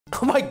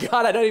Oh my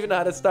god, I don't even know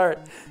how to start.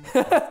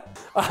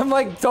 I'm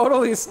like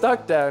totally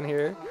stuck down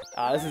here.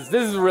 This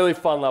is a really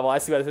fun level. I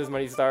see why this has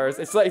many stars.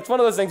 It's like, it's one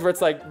of those things where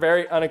it's like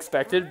very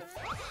unexpected.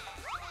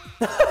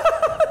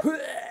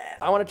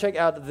 I want to check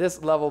out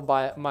this level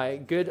by my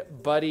good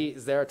buddy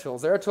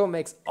Zeratul. Zeratul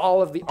makes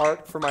all of the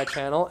art for my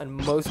channel and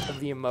most of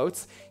the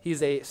emotes.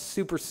 He's a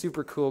super,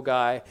 super cool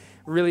guy.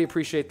 Really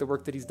appreciate the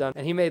work that he's done.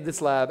 And he made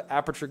this lab,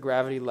 Aperture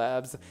Gravity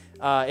Labs.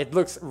 It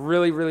looks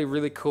really, really,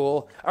 really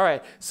cool. All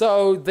right,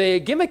 so the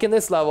gimmick in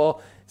this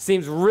level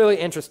seems really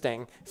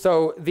interesting.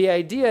 So the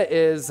idea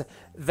is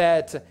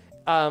that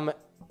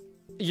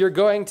you're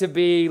going to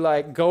be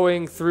like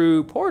going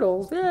through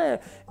portals,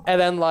 and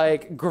then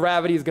like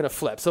gravity is gonna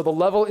flip. So the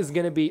level is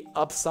gonna be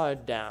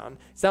upside down.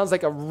 Sounds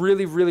like a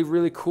really, really,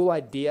 really cool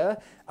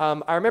idea.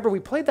 I remember we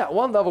played that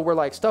one level where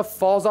like stuff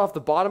falls off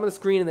the bottom of the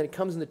screen and then it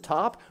comes in the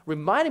top.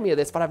 Reminded me of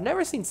this, but I've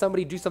never seen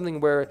somebody do something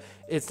where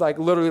it's like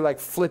literally like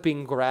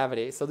flipping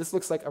gravity. So this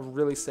looks like a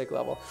really sick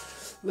level.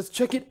 Let's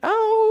check it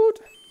out.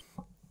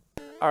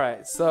 All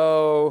right,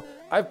 so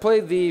I've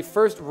played the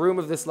first room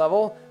of this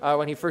level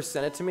when he first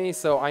sent it to me,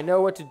 so I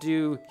know what to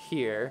do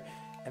here,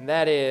 and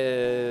that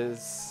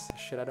is,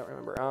 shit, I don't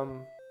remember.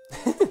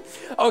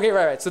 Okay,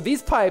 right. So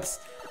these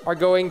pipes are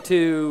going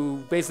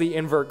to basically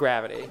invert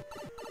gravity.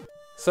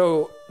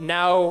 So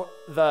now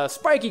the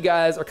spiky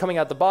guys are coming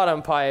out the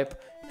bottom pipe,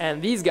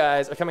 and these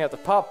guys are coming out the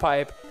top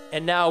pipe,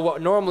 and now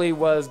what normally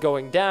was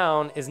going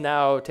down is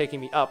now taking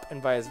me up and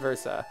vice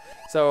versa.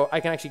 So I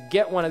can actually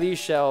get one of these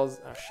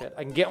shells, oh shit,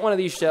 I can get one of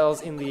these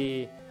shells in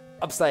the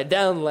upside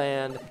down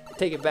land,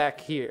 take it back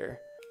here.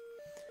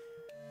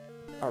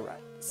 All right,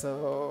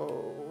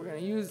 so we're gonna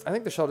use, I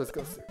think the shell just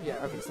goes through. Yeah,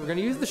 okay, so we're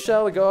gonna use the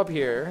shell to go up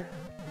here.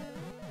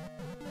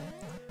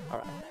 All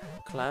right,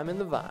 climbing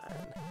the vine.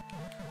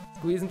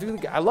 Squeezing through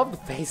the, I love the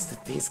face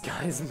that these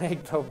guys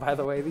make though, by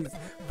the way. These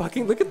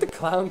fucking, look at the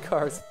clown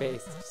car's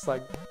face. It's just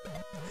like,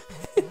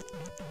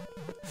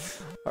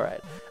 all right.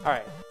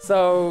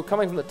 So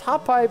coming from the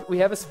top pipe, we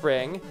have a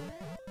spring.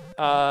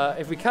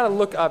 If we kind of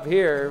look up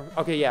here,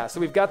 okay, yeah.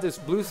 So we've got this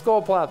blue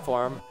skull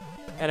platform,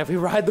 and if we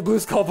ride the blue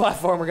skull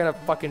platform, we're gonna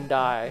fucking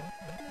die.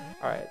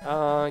 All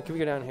right, can we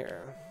go down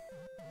here?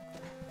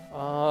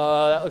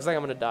 That looks like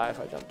I'm gonna die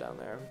if I jump down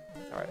there.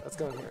 All right, let's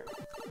go in here.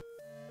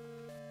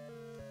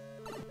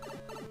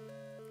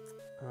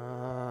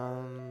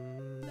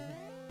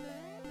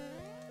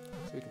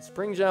 So we can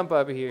spring jump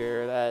up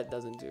here. That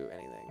doesn't do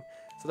anything.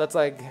 So that's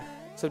like,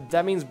 so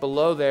that means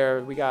below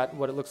there we got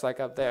what it looks like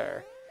up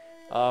there.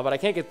 But I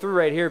can't get through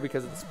right here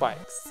because of the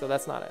spikes. So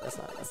that's not it.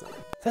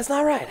 That's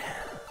not right.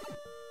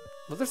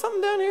 Was there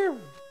something down here?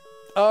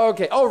 Oh,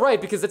 okay. Oh, right,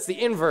 because it's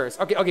the inverse.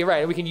 Okay, right.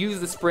 And we can use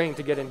the spring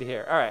to get into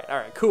here. All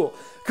right, cool.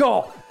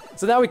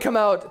 So now we come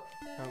out.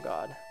 Oh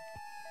God.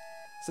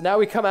 So now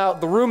we come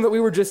out the room that we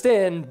were just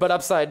in, but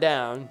upside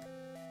down.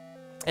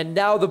 And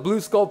now the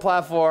blue skull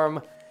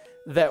platform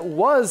that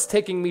was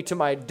taking me to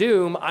my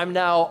doom, I'm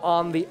now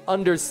on the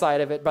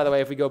underside of it. By the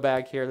way, if we go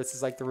back here, this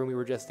is like the room we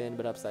were just in,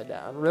 but upside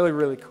down. Really,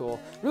 really cool.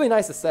 Really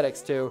nice aesthetics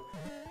too.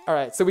 All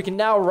right, so we can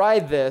now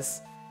ride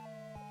this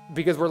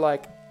because we're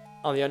like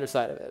on the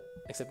underside of it,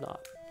 except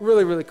not.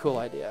 Really, really cool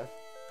idea.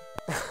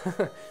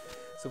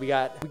 So we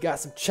got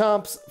some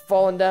chumps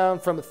falling down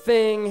from a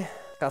thing.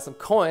 Got some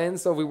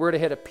coins, so if we were to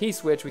hit a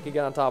P-switch, we could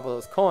get on top of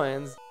those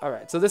coins. All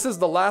right, so this is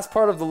the last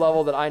part of the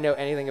level that I know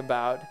anything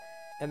about,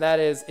 and that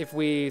is if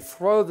we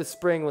throw the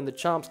spring when the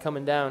chomp's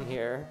coming down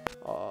here.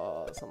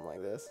 Oh, something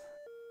like this.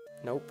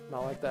 Nope,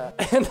 not like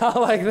that. Not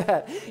like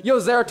that. Yo,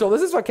 Zeratul,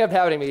 this is what kept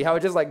happening to me, how it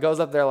just like goes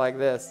up there like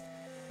this.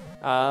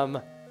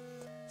 So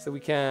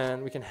we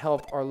can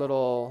help our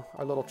little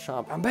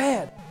chomp. I'm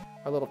bad.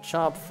 Our little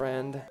chomp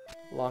friend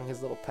along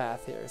his little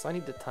path here. So I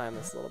need to time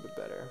this a little bit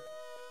better.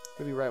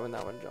 Maybe right when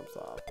that one jumps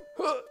off.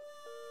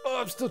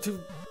 Oh,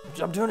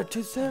 I'm doing it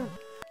too soon.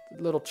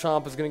 The little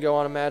chomp is gonna go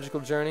on a magical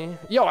journey.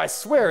 Yo, I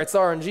swear it's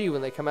RNG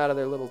when they come out of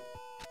their little,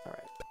 all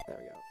right, there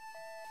we go.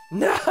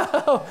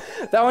 No,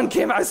 that one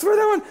came out, I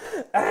swear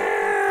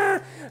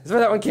I swear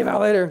that one came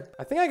out later.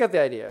 I think I got the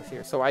idea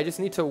here. So I just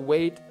need to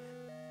wait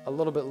a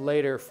little bit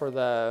later for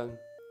the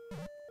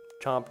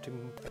chomp to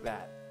move like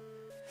that.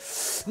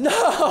 No,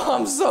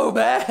 I'm so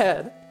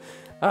bad.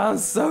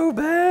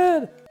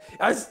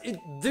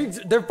 Dude,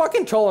 they're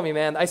fucking trolling me,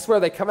 man. I swear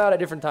they come out at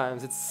different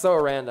times. It's so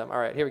random. All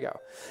right, here we go.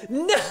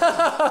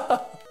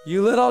 No!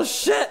 You little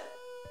shit!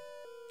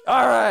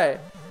 All right,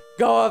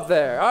 go up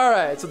there. All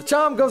right, so the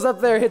chomp goes up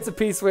there, hits a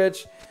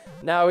P-switch.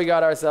 Now we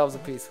got ourselves a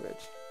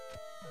P-switch.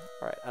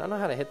 All right, I don't know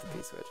how to hit the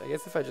P-switch. I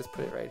guess if I just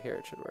put it right here,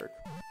 it should work.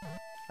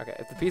 Okay,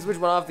 if the P-switch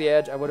went off the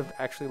edge, I would have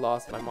actually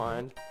lost my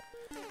mind.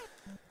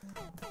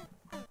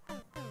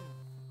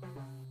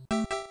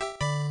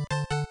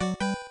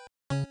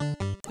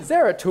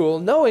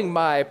 Zeratul, knowing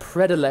my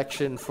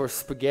predilection for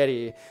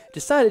spaghetti,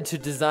 decided to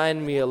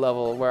design me a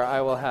level where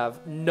I will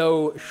have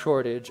no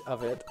shortage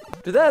of it.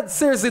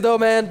 Seriously though,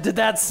 man, did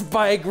that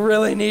spike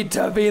really need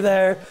to be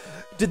there?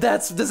 Does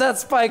that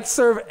spike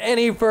serve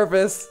any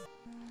purpose?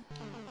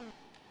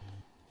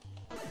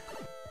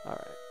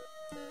 Alright.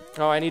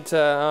 Oh, I need to,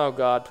 oh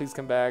God, please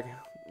come back.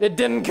 It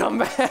didn't come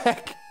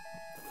back.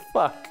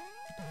 Fuck.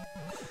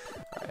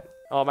 Alright.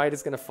 Oh, am I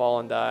just gonna fall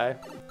and die?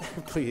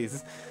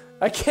 Please.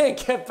 I can't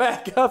get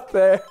back up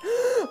there.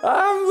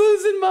 I'm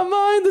losing my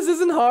mind. This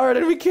isn't hard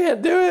and we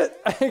can't do it.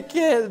 I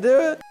can't do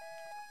it.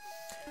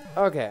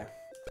 Okay.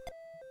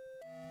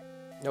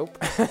 Nope.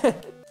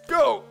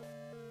 Go!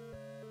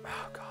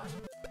 Oh, God.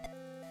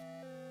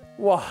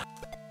 What?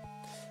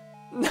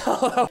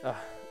 No.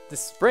 The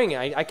spring,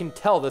 I can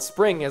tell the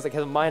spring has like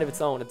a mind of its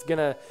own. It's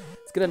gonna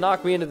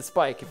knock me into the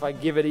spike if I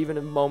give it even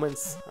a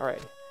moment's. All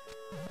right.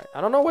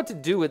 I don't know what to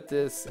do with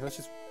this. Let's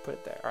just put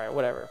it there. All right,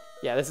 whatever.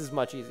 Yeah, this is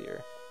much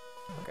easier.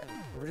 Okay,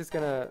 we're just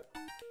gonna.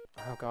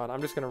 Oh God,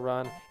 I'm just gonna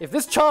run. If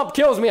this chomp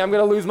kills me, I'm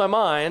gonna lose my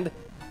mind.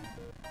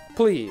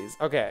 Please.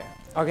 Okay.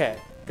 Okay.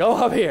 Go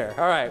up here.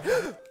 All right.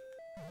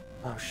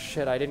 Oh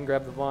shit! I didn't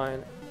grab the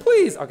vine.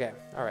 Please. Okay.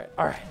 All right.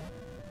 All right.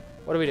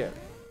 What do we do?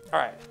 All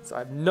right, so I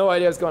have no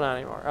idea what's going on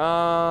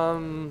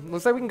anymore.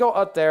 Looks like we can go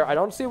up there. I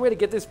don't see a way to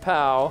get this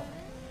POW.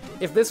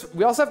 If this,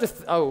 we also have to,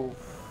 oh,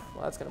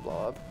 well, that's gonna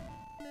blow up.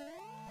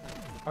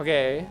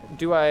 Okay,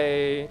 do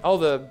I, oh,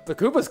 the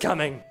Koopa's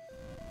coming.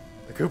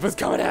 The Koopa's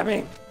coming at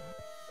me.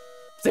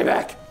 Stay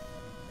back.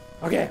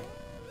 Okay,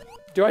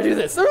 do I do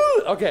this?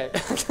 Okay,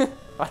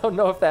 I don't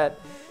know if that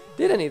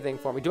did anything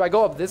for me. Do I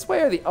go up this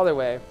way or the other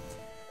way?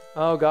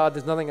 Oh God,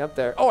 there's nothing up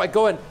there. Oh, I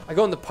go in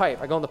the pipe.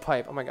 I go in the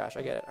pipe. Oh my gosh,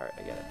 I get it. All right,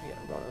 I get it.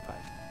 I'm going in the pipe.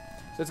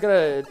 So it's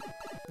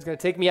gonna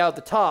take me out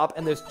the top,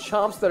 and there's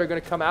chomps that are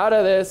gonna come out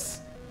of this.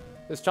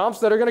 There's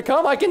chomps that are gonna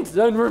come. I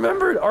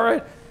remembered. All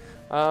right.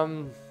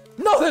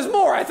 No, there's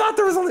more. I thought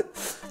there was only.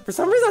 For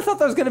some reason, I thought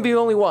there was gonna be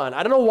only one.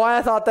 I don't know why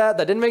I thought that.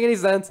 That didn't make any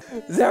sense.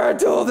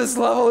 Zeratul, this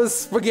level is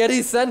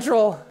spaghetti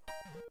central.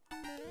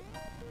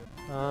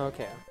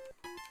 Okay.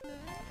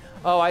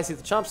 Oh, I see.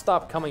 The chomps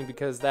stopped coming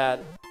because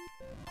that.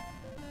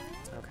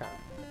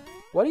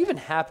 What even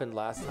happened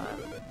last time?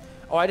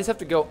 Oh, I just have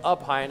to go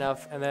up high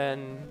enough and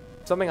then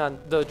something on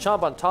the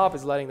chomp on top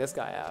is letting this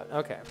guy out.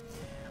 Okay.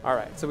 All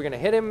right. So we're going to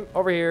hit him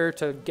over here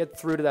to get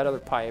through to that other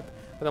pipe.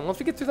 But then once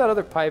we get through that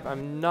other pipe,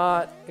 I'm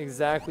not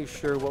exactly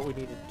sure what we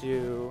need to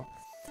do.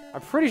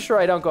 I'm pretty sure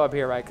I don't go up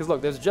here, right? Because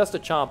look, there's just a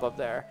chomp up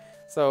there.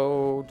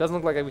 So it doesn't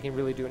look like we can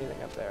really do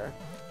anything up there.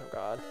 Oh,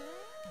 God.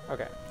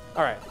 Okay.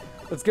 All right.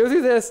 Let's go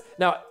through this.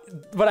 Now,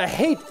 what I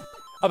hate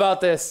about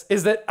this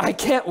is that I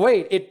can't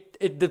wait.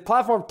 The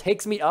platform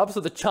takes me up,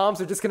 so the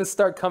chomps are just gonna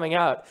start coming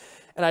out,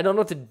 and I don't know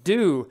what to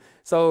do.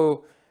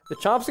 So the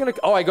chomp's gonna.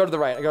 Oh, I go to the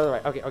right. I go to the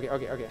right.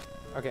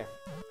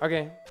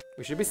 Okay.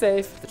 We should be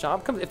safe. If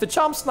the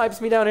chomp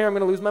snipes me down here, I'm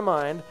gonna lose my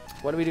mind.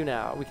 What do we do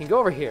now? We can go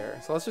over here.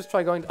 So let's just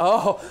try going.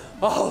 Oh,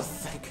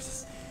 thank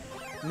goodness.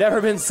 Never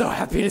been so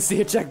happy to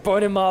see a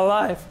checkpoint in my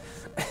life.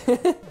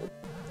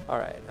 All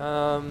right.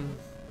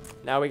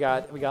 Now we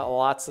got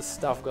lots of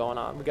stuff going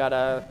on. We got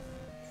a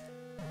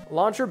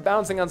launcher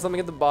bouncing on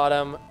something at the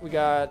bottom.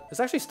 There's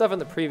actually stuff in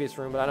the previous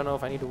room, but I don't know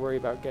if I need to worry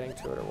about getting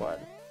to it or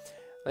what.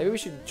 Maybe we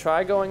should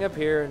try going up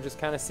here and just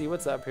kind of see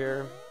what's up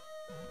here.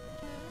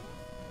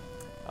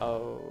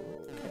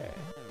 Okay.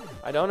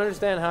 I don't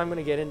understand how I'm going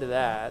to get into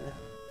that.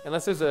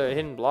 Unless there's a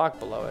hidden block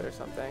below it or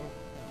something.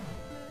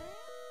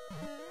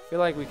 I feel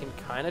like we can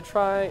kind of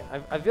try.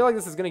 I feel like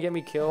this is going to get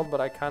me killed, but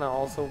I kind of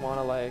also want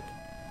to like...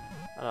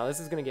 I don't know,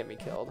 this is going to get me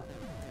killed.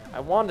 I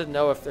wanted to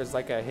know if there's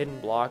like a hidden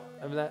block.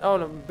 Oh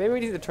no, maybe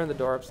we need to turn the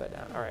door upside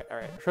down. All right.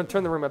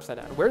 Turn the room upside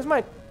down. Where's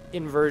my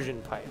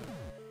inversion pipe?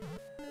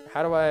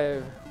 How do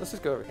I, let's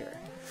just go over here.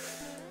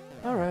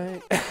 All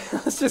right,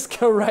 let's just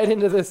go right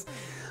into this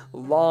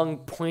long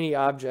pointy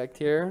object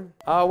here.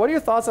 What are your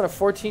thoughts on a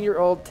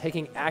 14-year-old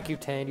taking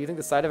Accutane? Do you think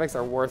the side effects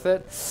are worth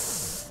it?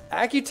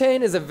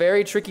 Accutane is a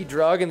very tricky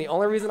drug, and the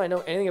only reason I know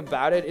anything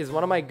about it is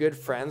one of my good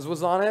friends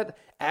was on it.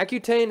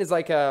 Accutane is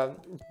like a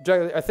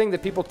thing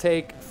that people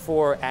take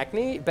for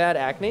acne, bad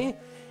acne,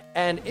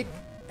 and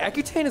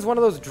Accutane is one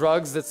of those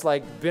drugs that's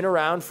like been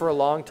around for a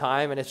long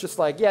time, and it's just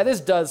like, yeah,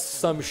 this does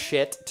some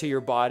shit to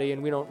your body,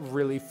 and we don't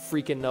really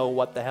freaking know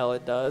what the hell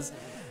it does.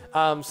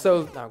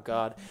 Oh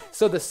God.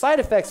 So the side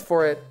effects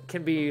for it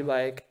can be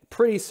like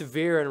pretty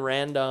severe and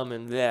random,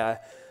 and yeah.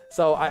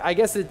 So I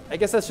guess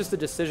that's just a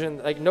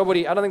decision. Like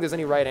nobody, I don't think there's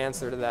any right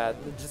answer to that.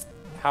 Just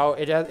how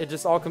it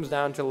just all comes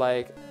down to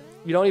like,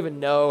 you don't even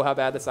know how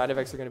bad the side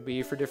effects are going to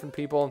be for different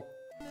people.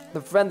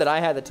 The friend that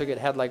I had that took it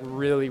had like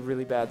really,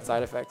 really bad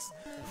side effects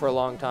for a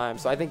long time.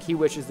 So I think he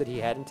wishes that he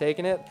hadn't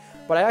taken it.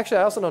 But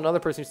I also know another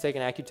person who's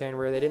taken Accutane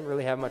where they didn't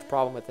really have much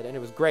problem with it, and it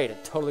was great.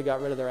 It totally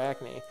got rid of their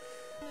acne.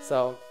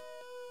 So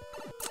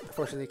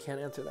unfortunately, I can't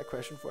answer that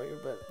question for you.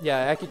 But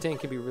yeah, Accutane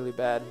can be really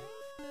bad.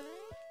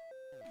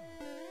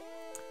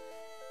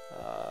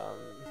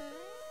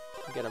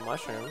 Get a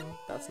mushroom.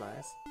 That's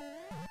nice.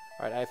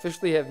 Alright, I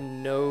officially have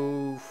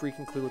no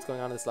freaking clue what's going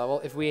on in this level.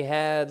 If we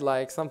had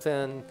like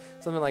something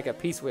like a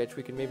P-switch,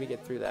 we could maybe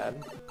get through that.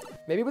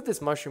 Maybe with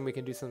this mushroom we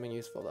can do something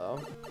useful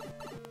though.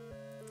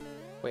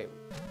 Wait.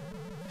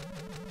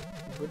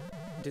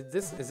 Is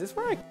this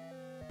where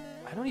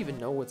I don't even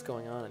know what's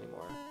going on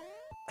anymore.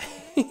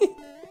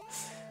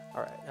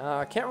 Alright,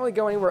 I can't really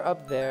go anywhere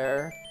up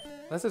there.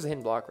 Unless there's a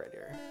hidden block right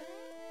here.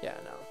 Yeah,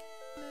 no.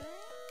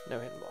 No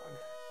hidden block.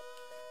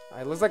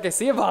 It looks like I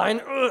see a vine.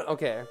 Ugh,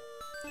 okay.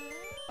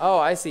 Oh,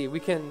 I see.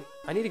 We can...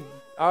 I need to...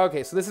 Oh,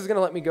 okay, so this is going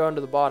to let me go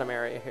into the bottom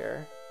area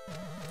here.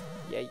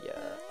 Yeah.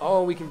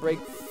 Oh, we can break...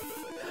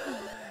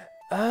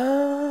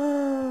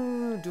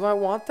 Oh, do I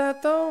want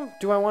that, though?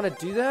 Do I want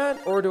to do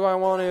that? Or do I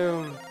want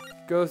to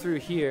go through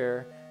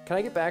here? Can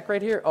I get back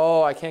right here?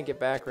 Oh, I can't get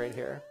back right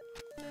here.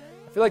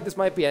 I feel like this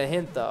might be a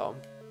hint, though.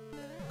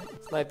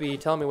 This might be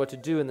telling me what to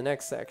do in the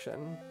next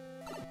section.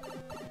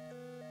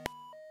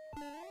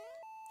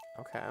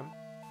 Okay.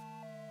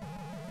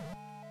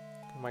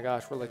 Oh my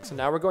gosh, we're like, so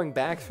now we're going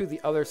back through the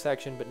other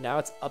section, but now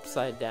it's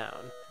upside down.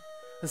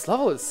 This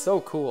level is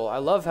so cool. I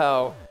love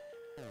how,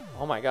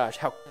 oh my gosh,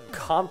 how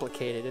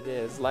complicated it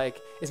is.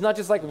 Like, it's not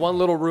just like one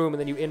little room and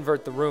then you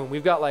invert the room.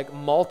 We've got like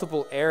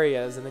multiple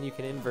areas and then you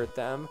can invert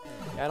them.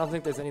 Yeah, I don't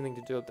think there's anything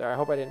to do up there. I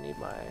hope I didn't need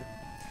my,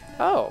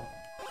 oh.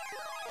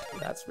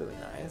 That's really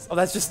nice. Oh,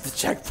 that's just the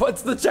checkpoint.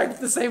 It's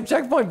the same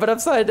checkpoint, but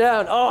upside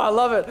down. Oh, I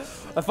love it.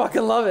 I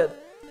fucking love it.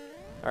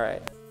 All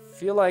right.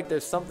 Feel like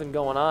there's something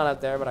going on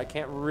out there, but I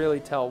can't really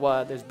tell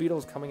what. There's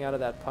beetles coming out of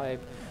that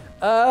pipe.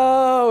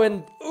 Oh,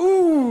 and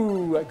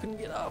ooh, I couldn't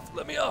get off.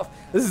 Let me off.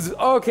 This is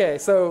okay.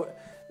 So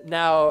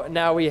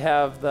now we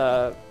have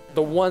the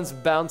once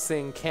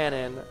bouncing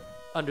cannon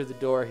under the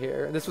door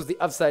here. This was the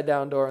upside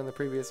down door in the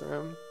previous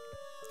room.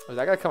 Was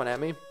that guy coming at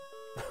me?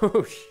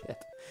 Oh shit.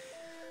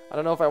 I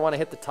don't know if I want to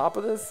hit the top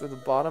of this or the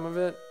bottom of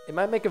it. It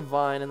might make a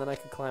vine and then I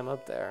could climb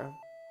up there.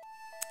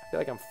 I feel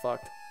like I'm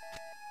fucked.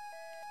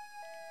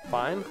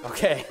 Vine?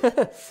 Okay.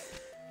 If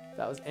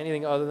that was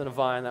anything other than a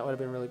vine, that would have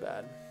been really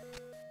bad.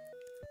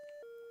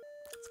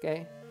 It's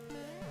okay.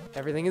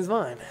 Everything is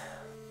vine.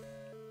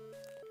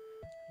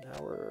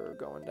 Now we're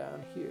going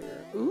down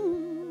here.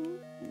 Ooh.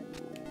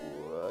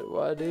 What do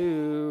I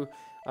do?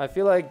 I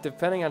feel like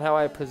depending on how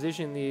I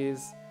position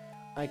these,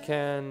 I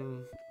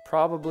can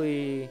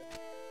probably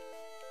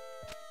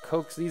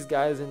coax these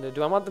guys into...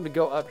 Do I want them to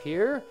go up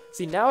here?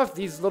 See, now if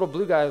these little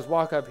blue guys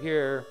walk up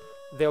here,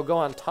 they'll go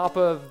on top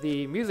of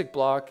the music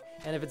block,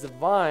 and if it's a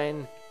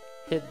vine,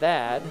 hit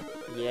that.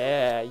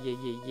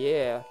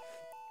 Yeah.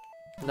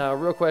 Now,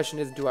 real question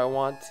is, do I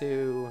want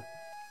to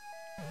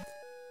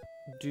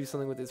do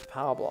something with this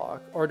power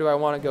block? Or do I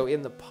want to go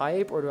in the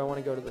pipe, or do I want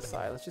to go to the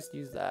side? Let's just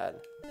use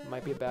that.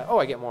 Might be a bad... Oh,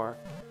 I get more.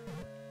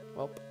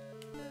 Well,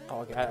 oh,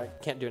 okay, I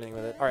can't do anything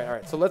with it. All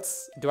right, so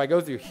let's... Do I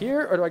go through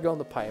here, or do I go in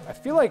the pipe? I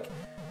feel like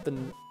the...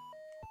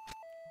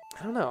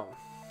 I don't know.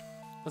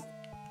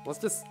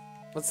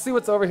 Let's see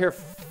what's over here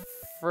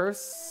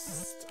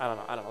first. I don't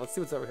know. Let's see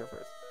what's over here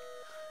first.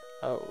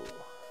 Oh.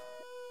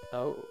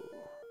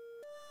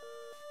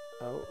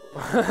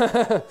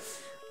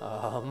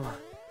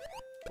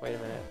 Wait a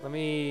minute. Let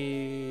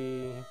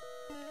me...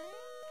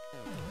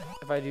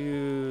 If I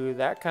do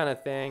that kind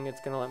of thing, it's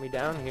gonna let me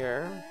down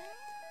here.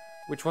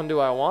 Which one do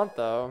I want,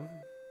 though?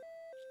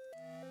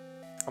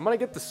 I'm gonna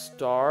get the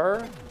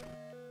star.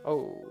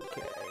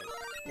 Okay.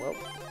 Well,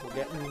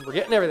 we're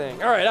getting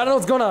everything. All right, I don't know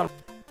what's going on.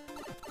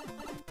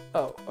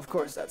 Oh, of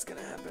course that's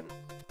gonna happen.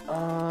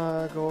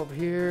 Go up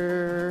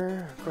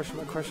here.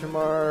 Question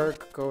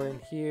mark. Go in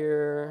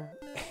here.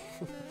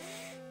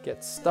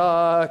 Get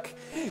stuck.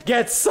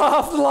 Get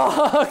soft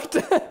locked.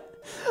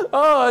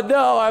 Oh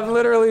no, I'm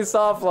literally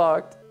soft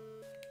locked.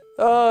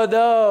 Oh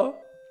no.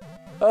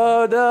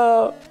 Oh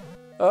no.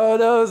 Oh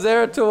no,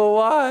 Zeratul,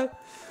 why?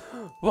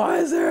 Why,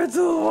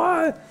 Zeratul,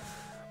 why?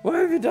 Why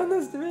have you done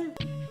this to me?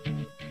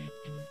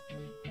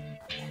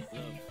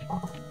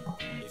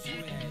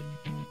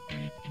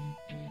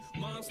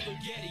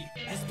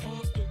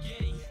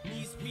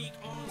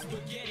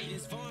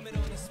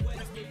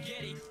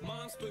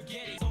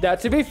 Now,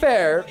 to be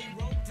fair,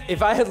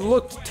 if I had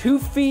looked 2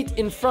 feet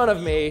in front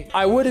of me,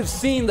 I would have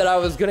seen that I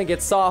was gonna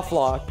get soft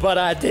locked, but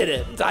I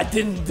didn't. I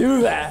didn't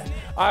do that.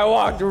 I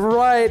walked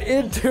right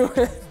into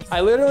it.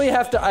 I literally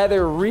have to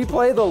either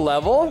replay the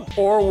level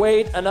or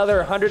wait another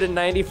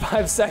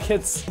 195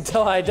 seconds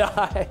until I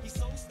die.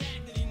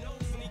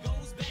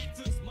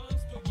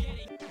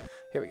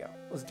 Here we go.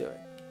 Let's do it.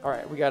 All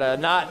right, we gotta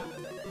not...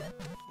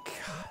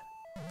 God.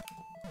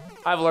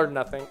 I've learned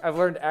nothing. I've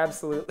learned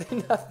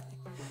absolutely nothing.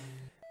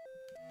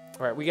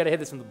 All right, we gotta hit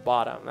this from the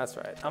bottom. That's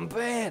right. I'm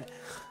bad.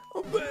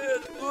 I'm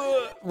bad.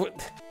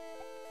 What?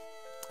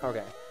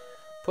 Okay.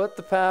 Put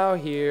the POW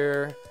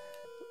here.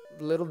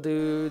 Little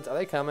dudes. Are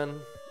they coming?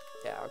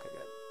 Yeah, okay,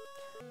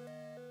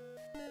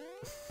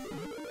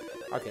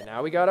 good. Okay,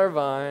 now we got our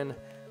vine.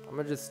 I'm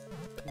gonna just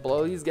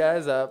blow these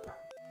guys up.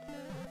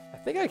 I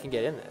think I can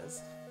get in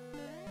this.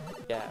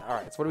 Yeah, all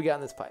right, so what do we got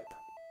in this pipe?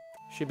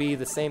 Should be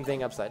the same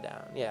thing upside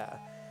down, yeah.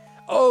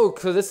 Oh,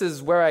 so this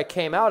is where I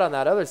came out on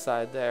that other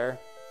side there.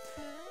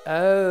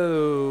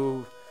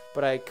 Oh,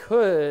 but I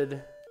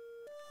could...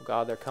 Oh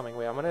god, they're coming.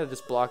 Wait, I'm gonna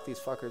just block these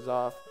fuckers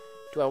off.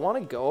 Do I want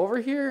to go over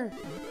here?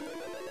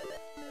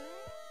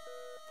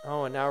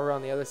 Oh, and now we're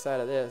on the other side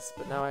of this,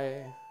 but now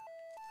I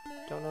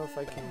don't know if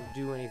I can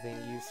do anything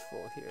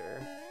useful here.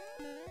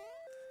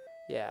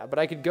 Yeah, but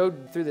I could go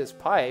through this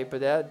pipe,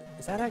 but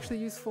is that actually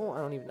useful? I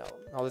don't even know.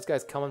 Oh, this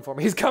guy's coming for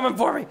me. He's coming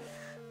for me!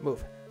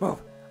 Move. All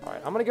All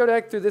right, I'm gonna go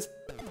back through this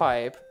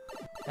pipe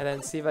and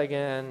then see if I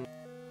can,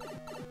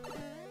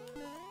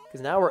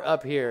 because now we're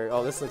up here.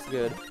 Oh, this looks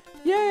good.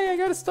 Yay, I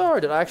got a star.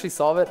 Did I actually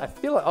solve it? I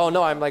feel like, oh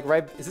no, I'm like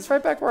right, is this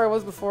right back where I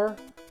was before?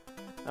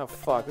 Oh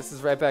fuck, this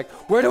is right back.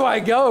 Where do I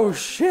go?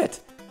 Shit.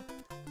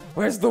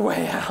 Where's the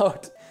way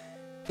out?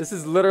 This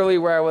is literally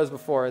where I was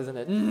before, isn't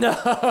it?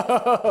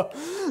 No,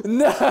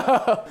 no.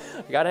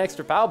 I got an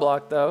extra POW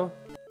block though.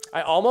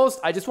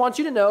 I just want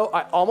you to know,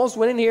 I almost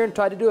went in here and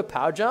tried to do a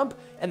POW jump,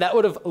 and that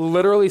would have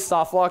literally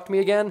soft locked me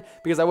again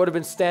because I would have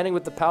been standing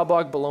with the POW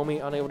block below me,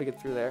 unable to get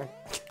through there.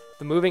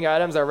 The moving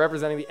items are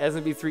representing the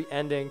SMB3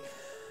 ending.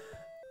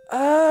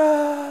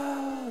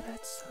 Oh,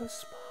 that's so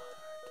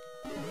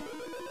smart.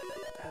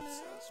 That's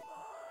so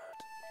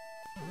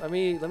smart. Let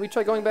me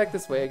try going back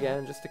this way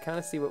again, just to kind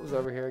of see what was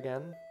over here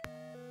again.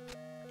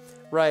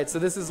 Right, so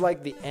this is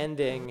like the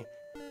ending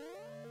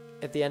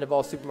at the end of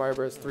all Super Mario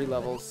Bros. 3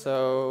 levels.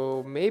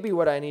 So maybe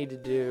what I need to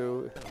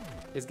do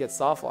is get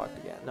soft locked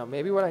again. No,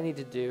 maybe what I need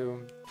to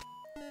do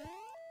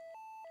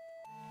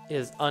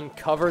is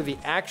uncover the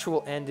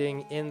actual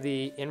ending in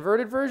the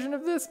inverted version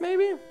of this,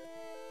 maybe?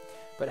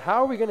 But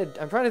how are we gonna,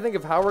 I'm trying to think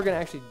of how we're gonna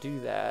actually do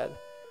that.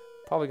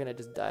 Probably gonna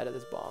just die to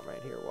this bomb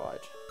right here,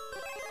 watch.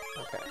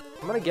 Okay,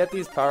 I'm gonna get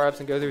these power-ups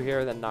and go through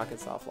here and then not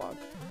get soft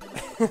locked.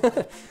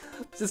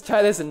 Just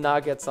try this and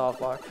not get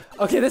soft locked.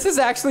 Okay, this is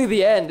actually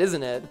the end,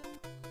 isn't it?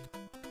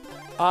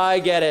 I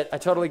get it, I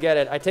totally get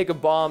it. I take a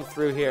bomb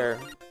through here.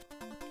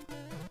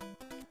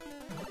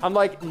 I'm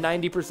like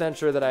 90%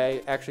 sure that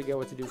I actually get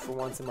what to do for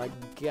once in my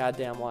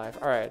goddamn life.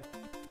 All right.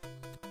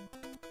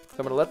 So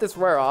I'm gonna let this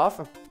wear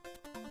off.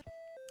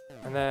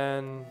 And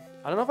then,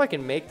 I don't know if I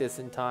can make this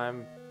in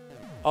time.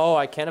 Oh,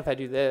 I can if I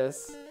do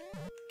this.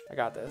 I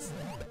got this.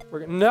 We're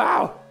gonna,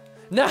 no!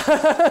 No!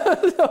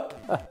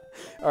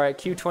 All right,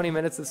 cue 20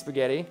 minutes of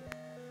spaghetti.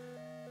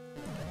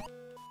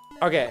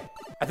 Okay,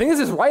 I think this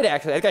is right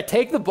actually. I think I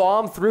take the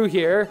bomb through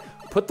here,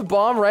 put the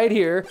bomb right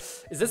here.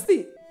 Is this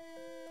the,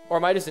 or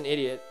am I just an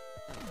idiot?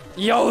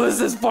 Yo, this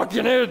is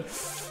fucking it.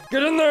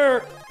 Get in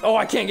there. Oh,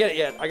 I can't get it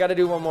yet. I gotta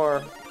do one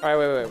more. All right,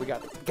 wait. We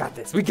got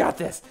this. We got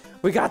this.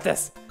 We got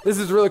this. This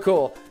is really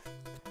cool.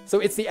 So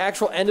it's the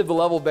actual end of the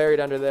level buried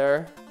under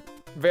there.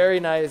 Very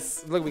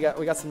nice. Look, we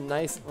got some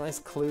nice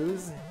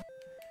clues.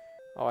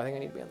 Oh, I think I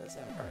need to be on this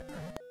end.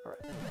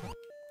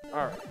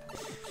 All right.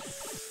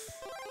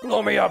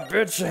 Blow me up,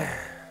 bitch.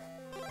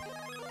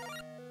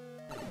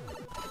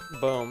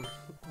 Boom.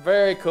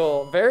 Very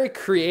cool. Very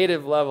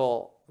creative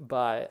level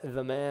by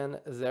the man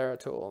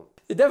Zeratul.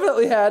 It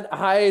definitely had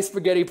high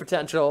spaghetti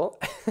potential.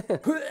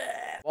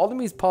 All of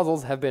these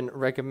puzzles have been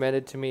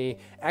recommended to me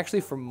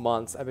actually for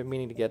months. I've been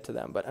meaning to get to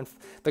them, but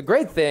the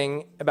great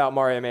thing about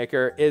Mario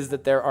Maker is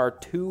that there are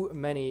too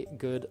many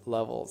good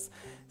levels.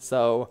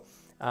 So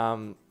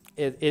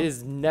it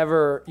is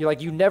never,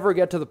 you never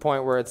get to the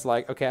point where it's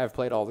like, okay, I've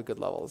played all the good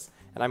levels.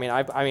 And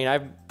I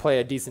play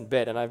a decent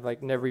bit, and I've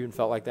like never even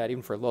felt like that,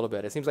 even for a little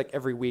bit. It seems like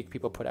every week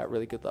people put out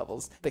really good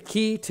levels. The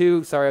key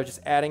to, sorry, I was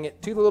just adding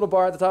it to the little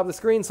bar at the top of the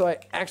screen, so I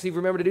actually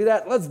remember to do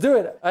that. Let's do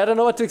it. I don't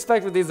know what to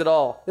expect with these at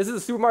all. This is a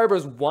Super Mario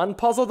Bros. 1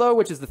 puzzle though,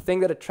 which is the thing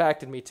that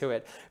attracted me to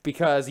it,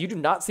 because you do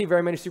not see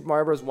very many Super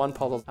Mario Bros. 1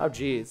 puzzles. Oh,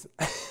 geez.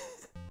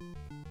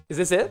 Is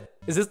this it?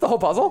 Is this the whole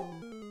puzzle?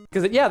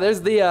 Because yeah,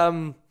 there's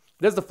the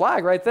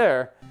flag right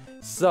there.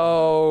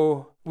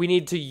 So we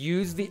need to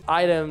use the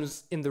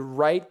items in the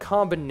right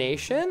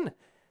combination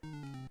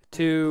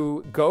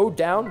to go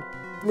down.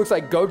 Looks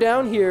like go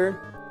down here,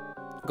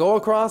 go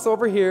across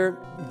over here,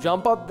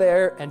 jump up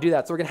there, and do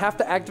that. So we're gonna have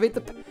to activate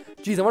the,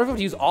 geez, I wonder if we have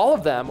to use all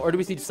of them, or do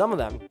we need some of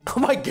them? Oh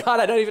my God,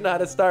 I don't even know how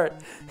to start.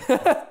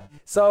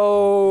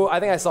 So I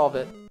think I solved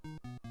it.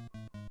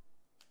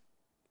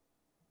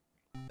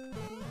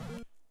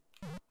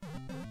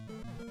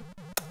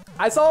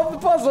 I solved the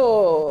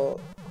puzzle.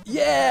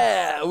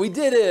 Yeah, we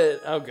did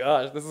it. Oh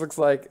gosh, this looks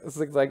like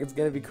it's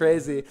gonna be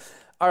crazy.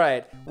 All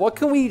right,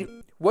 what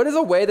is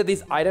a way that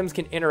these items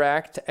can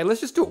interact? And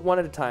let's just do it one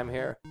at a time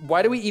here.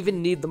 Why do we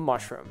even need the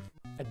mushroom?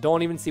 I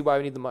don't even see why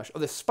we need the mushroom. Oh,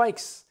 the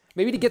spikes.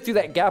 Maybe to get through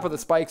that gap of the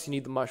spikes, you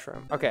need the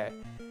mushroom. Okay.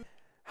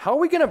 How are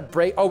we gonna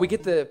break? Oh, we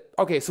get the,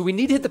 okay, so we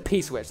need to hit the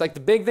P switch. Like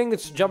the big thing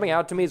that's jumping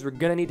out to me is we're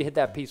gonna need to hit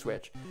that P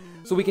switch.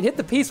 So we can hit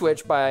the P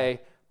switch by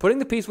putting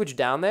the P switch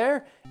down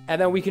there, and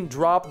then we can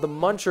drop the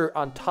muncher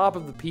on top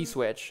of the P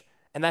switch,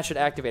 and that should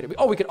activate it.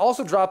 Oh, we can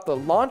also drop the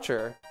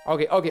launcher.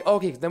 Okay.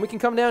 Then we can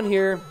come down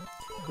here.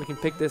 We can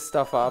pick this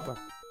stuff up.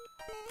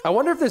 I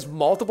wonder if there's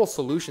multiple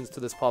solutions to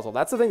this puzzle.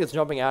 That's the thing that's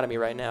jumping out at me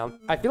right now.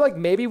 I feel like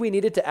maybe we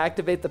needed to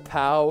activate the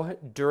POW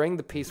during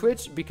the P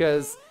switch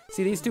because,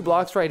 see these 2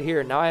 blocks right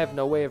here? Now I have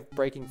no way of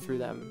breaking through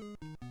them.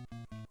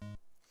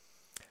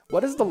 What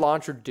does the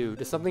launcher do?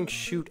 Does something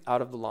shoot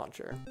out of the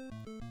launcher?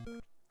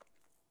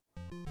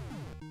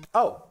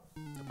 Oh,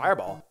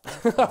 fireball.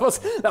 that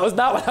was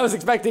not what I was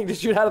expecting to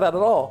shoot out of that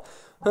at all.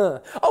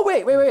 Huh. Oh,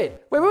 wait.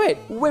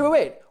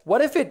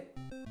 What if it...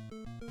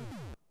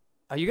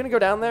 Are you gonna go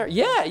down there?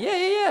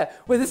 Yeah.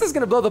 Wait, this is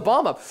gonna blow the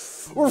bomb up.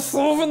 We're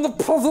solving the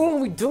puzzle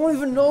and we don't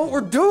even know what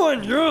we're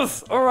doing.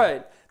 Yes. All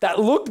right. That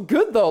looked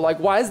good though. Like,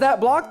 why is that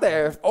block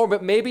there? Oh,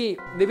 but maybe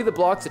the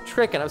block's a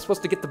trick and I'm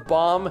supposed to get the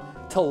bomb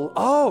to,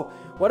 oh,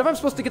 what if I'm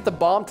supposed to get the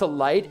bomb to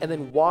light and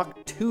then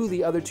walk to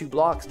the other 2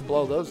 blocks to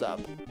blow those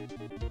up?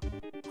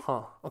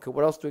 Huh, okay,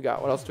 what else do we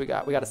got? What else do we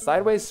got? We got a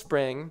sideways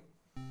spring.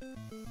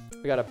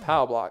 We got a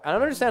POW block. I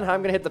don't understand how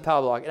I'm gonna hit the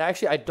POW block. And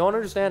actually, I don't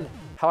understand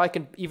how I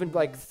can even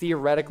like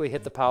theoretically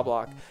hit the POW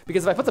block.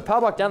 Because if I put the POW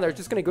block down there, it's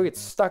just gonna go get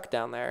stuck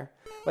down there.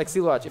 Like,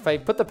 see, watch, if I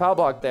put the POW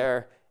block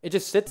there, it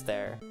just sits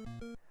there.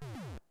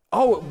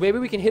 Oh, maybe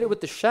we can hit it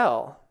with the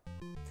shell.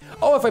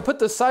 Oh, if I put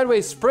the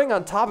sideways spring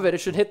on top of it, it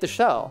should hit the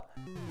shell.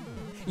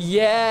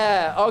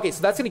 Yeah, okay,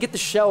 so that's gonna get the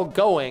shell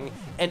going.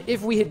 And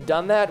if we had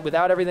done that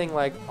without everything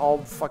like all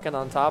fucking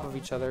on top of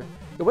each other.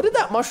 What did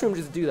that mushroom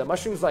just do? That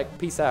mushroom's like,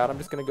 peace out, I'm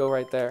just gonna go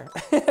right there.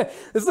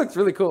 This looks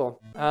really cool.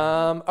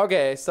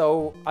 Okay,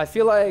 so I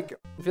feel like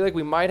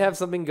we might have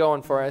something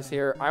going for us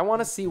here. I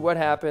wanna see what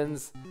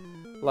happens.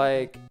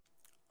 Like,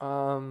 I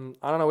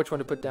don't know which one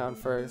to put down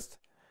first.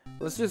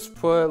 Let's just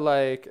put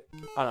like,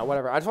 I don't know,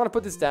 whatever. I just want to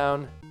put this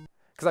down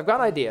because I've got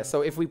an idea.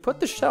 So if we put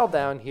the shell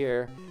down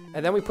here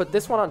and then we put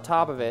this one on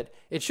top of it,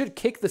 it should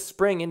kick the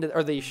spring into,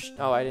 or the,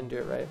 oh, I didn't do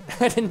it right.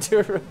 I didn't do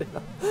it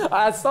right.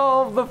 I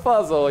solved the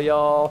puzzle,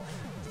 y'all.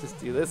 Let's just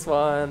do this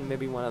one,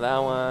 maybe one of that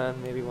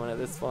one, maybe one of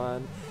this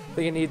one. I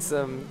think it needs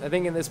some, I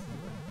think in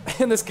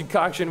this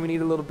concoction, we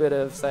need a little bit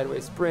of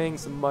sideways spring,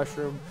 some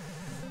mushroom,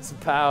 some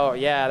power.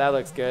 Yeah, that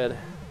looks good.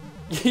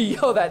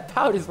 Yo, that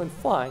POW just went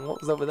flying.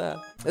 What was up with that?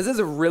 This is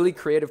a really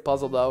creative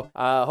puzzle, though.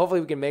 Hopefully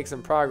we can make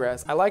some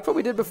progress. I liked what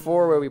we did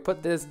before where we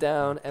put this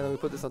down and then we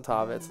put this on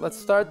top of it. So let's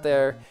start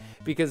there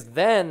because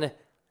then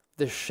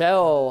the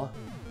shell...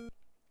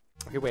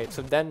 Okay, wait.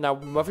 So then now,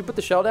 if we put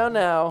the shell down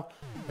now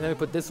and then we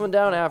put this one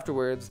down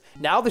afterwards,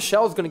 now the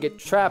shell is going to get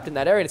trapped in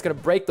that area and it's going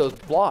to break those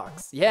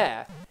blocks.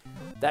 Yeah,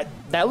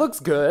 that looks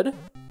good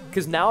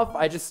because now if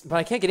but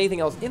I can't get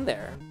anything else in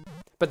there.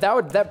 But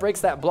that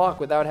breaks that block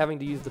without having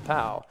to use the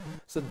POW.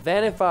 So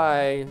then if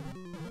I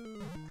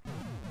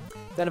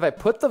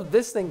put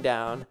this thing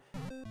down,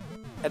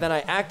 and then I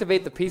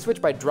activate the P-switch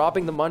by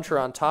dropping the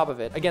muncher on top of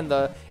it. Again,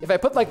 if I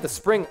put like the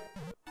spring,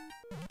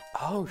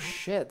 oh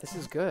shit, this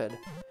is good.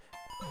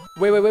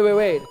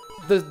 Wait.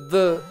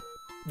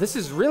 This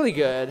is really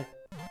good.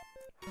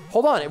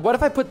 Hold on, what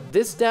if I put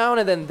this down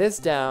and then this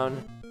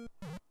down?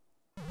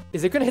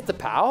 Is it gonna hit the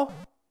POW?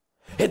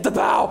 Hit the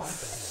POW!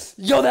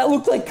 Yo, that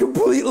looked like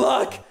complete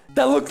luck.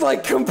 That looked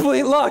like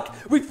complete luck.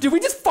 Did we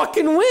just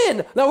fucking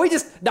win? Now we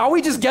just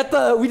get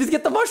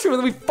the mushroom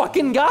and we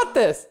fucking got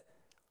this.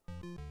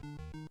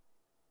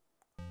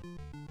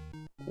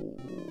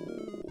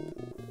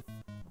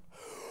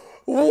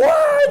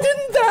 Why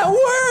didn't that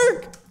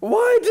work?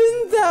 Why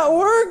didn't that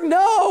work?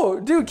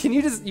 No, dude,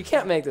 you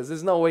can't make this.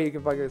 There's no way you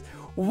can fuck this.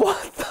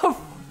 What the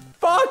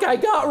fuck? I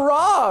got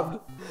robbed.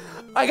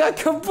 I got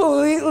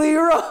completely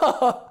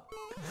robbed.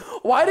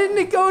 Why didn't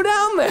it go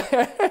down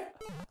there?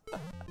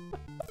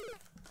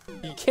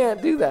 You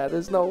can't do that.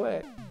 There's no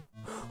way.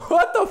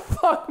 What the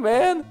fuck,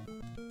 man?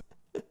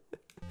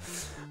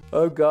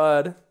 Oh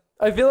god.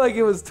 I feel like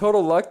it was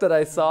total luck that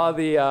I saw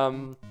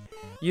the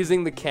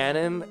using the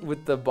cannon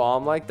with the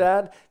bomb like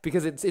that,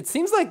 because it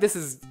seems like this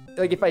is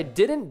like, if I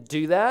didn't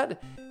do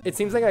that, it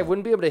seems like I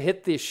wouldn't be able to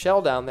hit the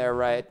shell down there,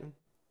 right?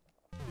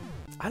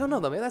 I don't know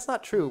though, maybe that's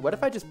not true. What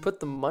if I just put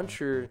the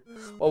muncher,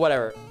 well,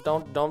 whatever.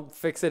 Don't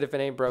fix it if it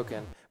ain't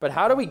broken. But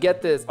how do we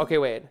get this? Okay,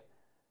 wait.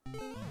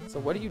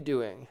 So what are you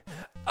doing?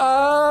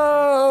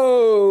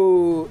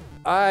 Oh,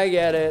 I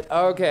get it.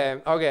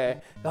 Okay.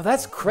 Now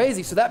that's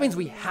crazy. So that means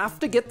we have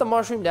to get the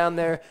mushroom down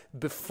there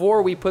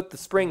before we put the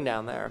spring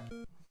down there.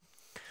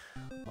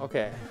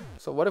 Okay,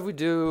 so what if we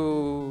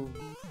do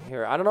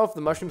here? I don't know if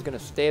the mushroom's gonna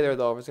stay there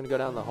though, if it's gonna go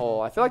down the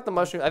hole. I feel like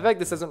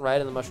this isn't right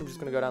and the mushroom's just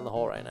gonna go down the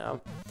hole right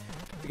now.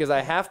 Because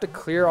I have to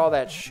clear all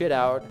that shit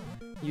out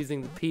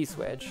using the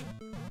P-switch.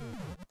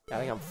 I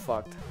think I'm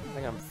fucked.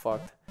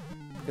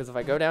 Because if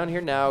I go down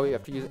here now, we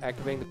have to use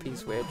activating the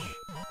P-switch.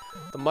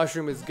 The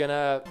mushroom is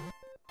gonna...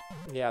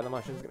 Yeah, the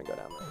mushroom's gonna go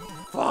down there.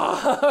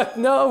 Fuck!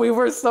 No, we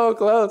were so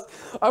close.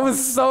 I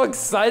was so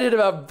excited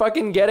about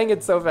fucking getting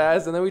it so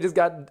fast, and then we just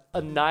got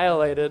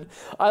annihilated.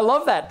 I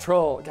love that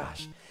troll.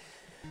 Gosh.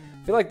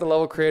 I feel like the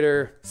level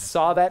creator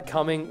saw that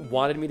coming,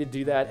 wanted me to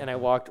do that, and I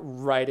walked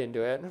right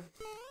into it.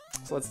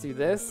 So let's do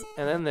this,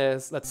 and then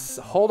this. Let's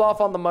hold off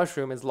on the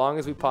mushroom as long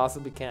as we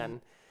possibly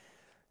can.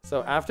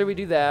 So after we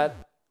do that,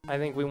 I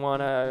think we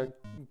want to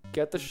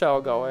get the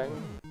shell going.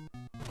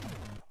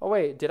 Oh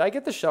wait, did I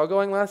get the shell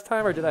going last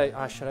time, or did I?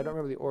 Ah shit, I don't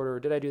remember the order. Or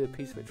did I do the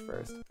P-switch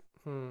first?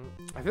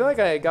 I feel like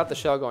I got the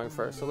shell going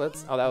first. So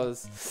let's. Oh, that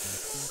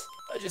was.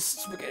 I just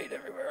spaghettied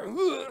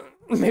everywhere.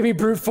 Maybe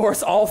brute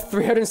force all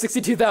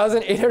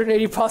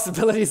 362,880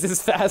 possibilities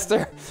is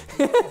faster.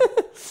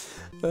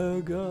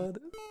 Oh god.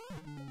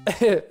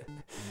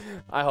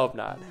 I hope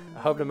not.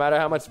 I hope no matter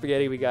how much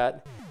spaghetti we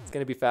got, it's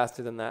gonna be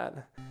faster than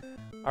that.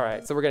 All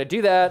right, so we're gonna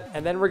do that,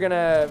 and then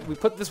we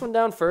put this one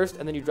down first,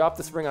 and then you drop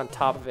the spring on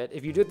top of it.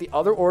 If you do it the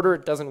other order,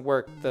 it doesn't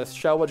work. The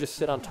shell will just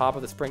sit on top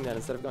of the spring then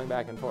instead of going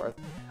back and forth.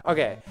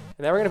 Okay, and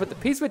then we're gonna put the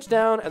P-switch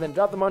down, and then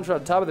drop the muncher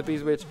on top of the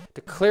P-switch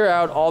to clear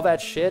out all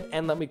that shit,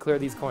 and let me clear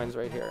these coins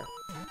right here.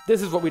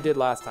 This is what we did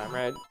last time,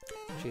 right?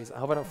 Jeez, I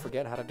hope I don't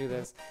forget how to do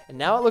this. And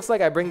now it looks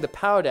like I bring the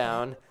POW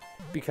down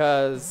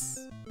because...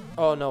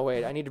 Oh, no,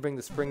 wait. I need to bring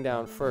the spring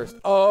down first.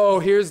 Oh,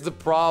 here's the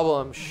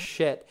problem.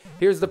 Shit.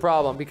 Here's the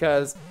problem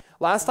because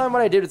last time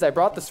what I did is I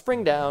brought the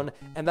spring down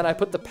and then I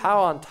put the POW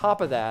on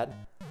top of that.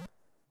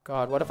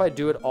 God, what if I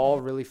do it all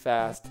really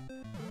fast?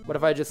 What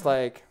if I just,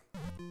 like,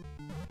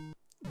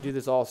 do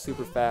this all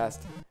super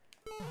fast?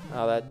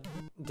 Oh, that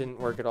didn't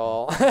work at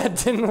all. It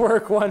didn't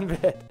work one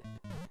bit.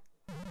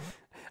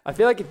 I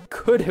feel like it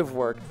could have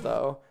worked,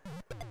 though.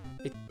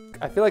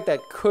 I feel like that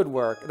could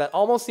work. That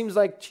almost seems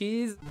like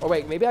cheese. Oh,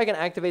 wait, maybe I can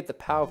activate the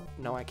POW.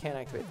 No, I can't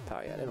activate the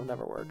POW yet. It'll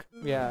never work.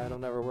 Yeah, it'll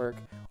never work.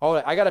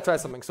 Oh, I gotta try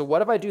something. So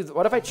what if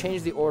I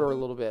change the order a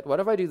little bit? What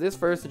if I do this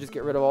first and just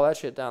get rid of all that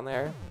shit down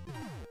there?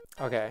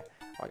 Okay.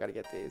 Oh, I gotta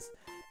get these.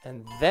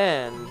 And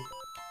then...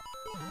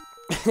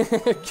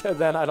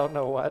 then I don't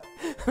know what.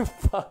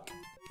 Fuck.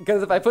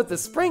 Because if I put the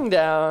spring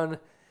down...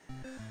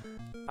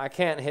 I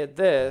can't hit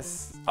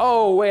this.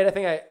 Oh, wait, I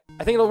think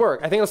it'll work.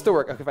 I think it'll still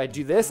work. Okay, if I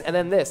do this and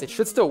then this, it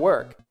should still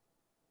work.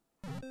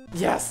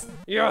 Yes,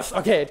 yes,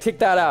 okay, kick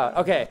that out.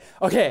 Okay,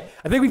 okay,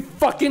 I think we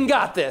fucking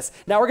got this.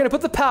 Now we're gonna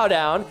put the POW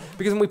down,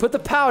 because when we put the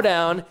POW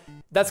down,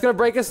 that's gonna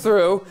break us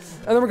through,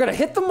 and then we're gonna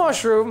hit the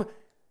mushroom,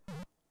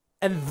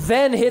 and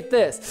then hit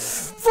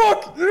this.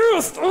 Fuck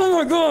yes, oh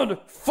my god,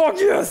 fuck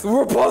yes,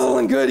 we're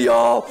puzzling good,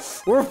 y'all.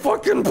 We're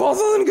fucking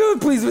puzzling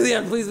good. Please be the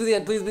end, please be the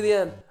end, please be the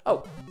end.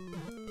 Oh.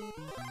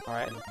 All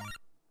right.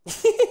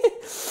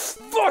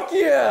 Fuck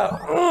yeah!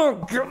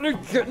 Oh,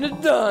 getting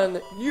it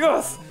done.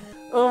 Yes!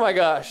 Oh my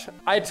gosh.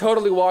 I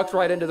totally walked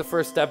right into the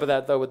first step of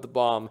that though with the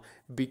bomb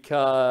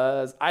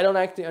because I don't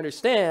actually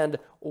understand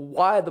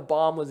why the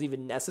bomb was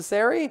even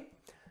necessary.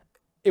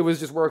 It was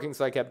just working,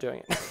 so I kept doing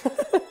it.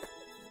 Oh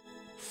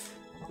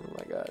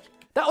my gosh.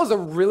 That was a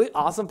really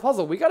awesome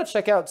puzzle. We gotta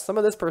check out some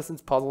of this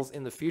person's puzzles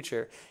in the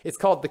future. It's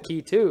called the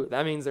key 2.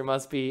 That means there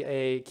must be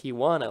a key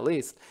 1 at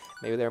least.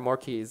 Maybe there are more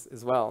keys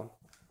as well.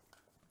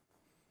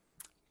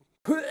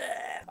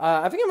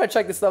 I think I'm gonna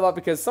check this level out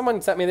because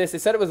someone sent me this. They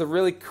said it was a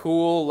really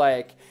cool,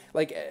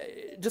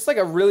 just like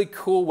a really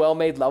cool,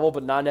 well-made level,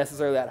 but not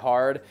necessarily that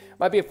hard.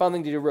 Might be a fun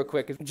thing to do real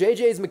quick. It's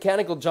JJ's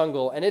Mechanical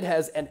Jungle, and it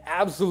has an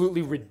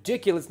absolutely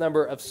ridiculous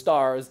number of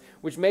stars,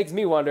 which makes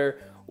me wonder,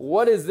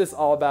 what is this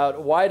all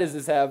about? Why does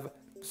this have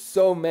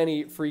so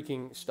many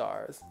freaking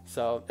stars?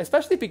 So,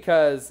 especially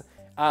because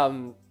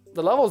the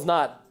level's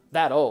not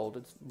that old.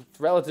 It's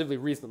relatively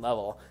recent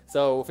level.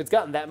 So if it's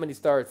gotten that many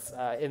starts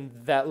in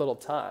that little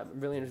time, I'm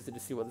really interested to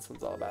see what this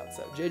one's all about.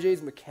 So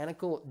JJ's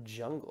Mechanical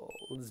Jungle.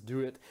 Let's do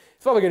it.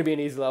 It's probably gonna be an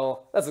easy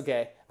level. That's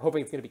okay. I'm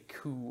hoping it's gonna be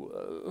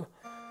cool.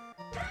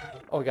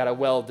 Oh, we got a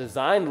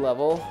well-designed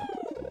level.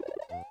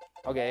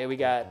 Okay, we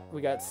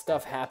got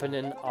stuff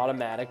happening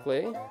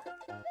automatically. All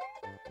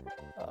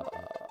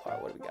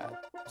right, what do we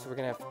got? So we're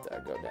gonna have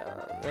to go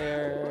down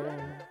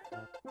there.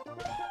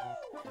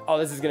 Oh,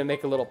 this is gonna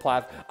make a little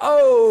platform.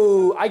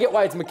 Oh, I get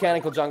why it's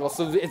Mechanical Jungle.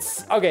 So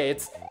it's okay.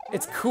 It's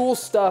cool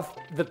stuff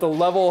that the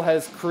level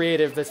has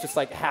creative that's just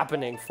like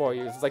happening for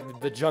you. It's like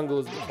the jungle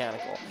is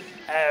mechanical.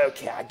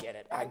 Okay, I get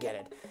it. I get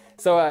it.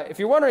 So if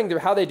you're wondering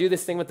how they do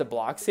this thing with the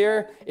blocks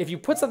here, if you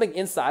put something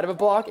inside of a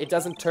block, it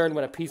doesn't turn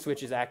when a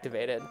P-switch is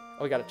activated.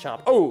 Oh, we got a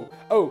chomp. Oh,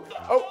 oh,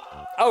 oh,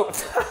 oh.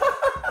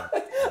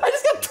 I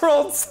just got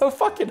trolled so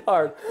fucking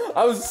hard.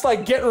 I was just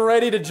like getting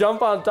ready to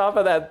jump on top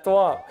of that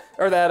thwomp,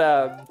 or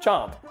that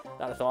chomp.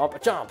 Not a thwomp, a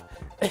chomp.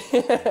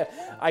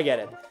 I get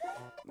it.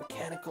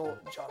 Mechanical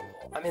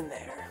Jungle. I'm in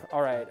there.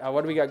 All right,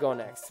 what do we got going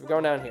next? We're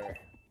going down here.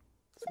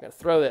 So we're gonna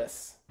throw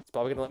this. It's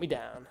probably gonna let me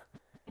down.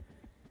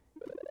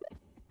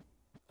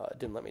 It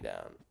didn't let me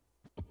down.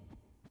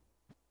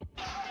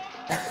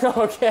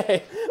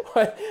 Okay.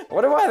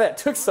 Wonder why that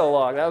took so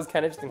long. That was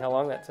kind of interesting how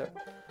long that took.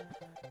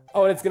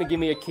 Oh, and it's gonna give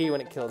me a key when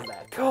it kills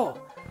that. Cool.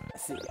 I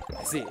see.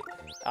 I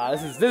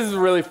see. This is a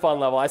really fun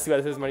level. I see why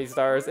this has many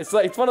stars. It's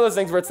one of those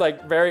things where it's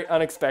like very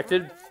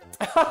unexpected.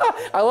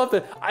 I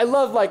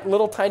love like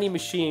little tiny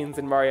machines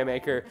in Mario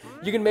Maker.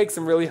 You can make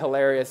some really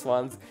hilarious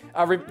ones.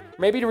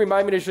 Maybe to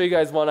remind me to show you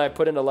guys one I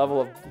put in a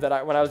level when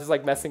I was just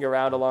like messing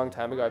around a long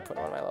time ago. I put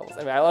one of my levels. I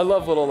mean, I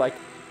love little like,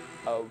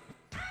 oh,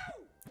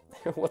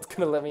 what's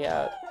gonna let me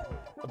out?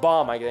 A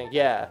bomb, I think.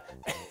 Yeah.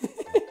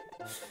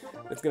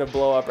 It's gonna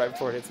blow up right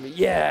before it hits me.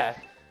 Yeah.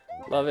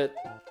 Love it.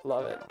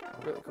 Love it.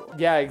 Really cool.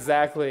 Yeah,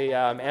 exactly.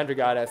 Andrew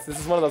Goddess. This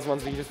is one of those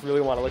ones that you just really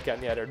want to look at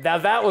in the editor. Now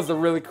that was a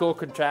really cool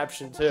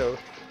contraption too.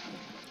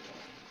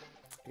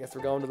 I guess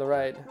we're going to the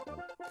right.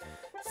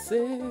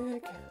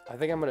 Sick. I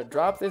think I'm gonna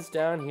drop this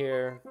down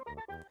here.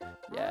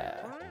 Yeah.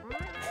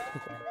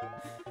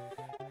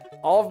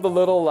 All of the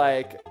little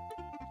like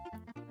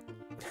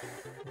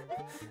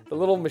the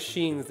little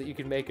machines that you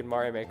can make in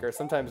Mario Maker are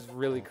sometimes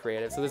really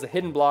creative. So there's a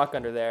hidden block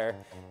under there.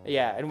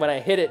 Yeah, and when I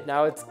hit it,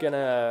 now it's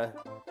gonna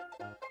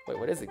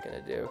what is it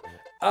gonna do?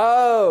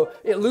 Oh,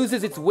 it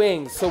loses its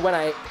wings. So when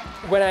I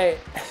when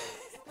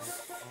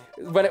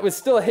it was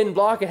still a hidden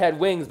block, it had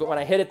wings, but when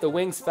I hit it, the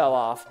wings fell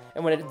off.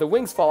 And when the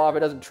wings fall off, it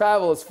doesn't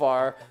travel as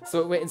far.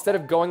 So it went, instead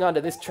of going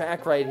onto this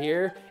track right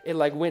here, it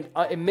like went,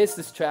 it missed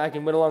this track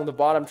and went along the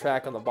bottom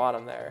track on the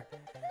bottom there.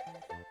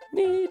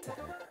 Neat.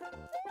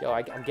 Yo,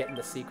 I'm getting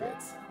the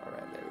secrets. All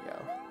right, there we go.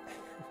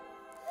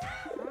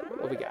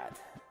 What we got?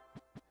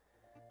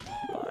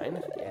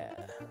 Mine, yeah.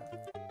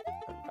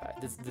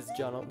 This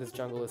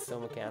jungle is so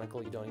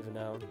mechanical, you don't even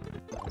know.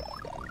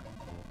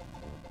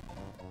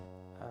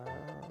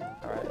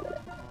 Alright,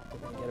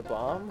 get a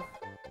bomb.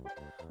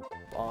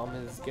 Bomb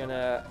is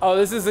gonna... Oh,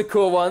 this is a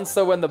cool one.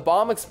 So when the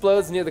bomb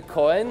explodes near the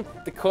coin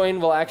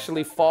will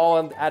actually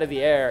fall out of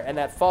the air, and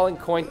that falling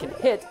coin can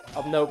hit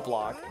a note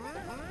block.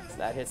 So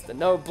that hits the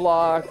note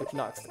block, which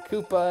knocks the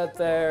Koopa out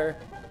there.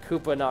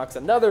 Koopa knocks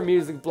another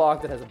music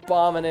block that has a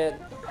bomb in it.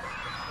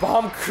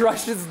 Bomb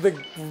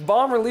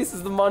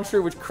releases the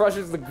Muncher, which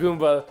crushes the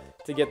Goomba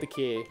to get the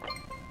key.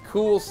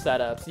 Cool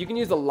setups. You can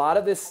use a lot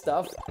of this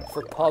stuff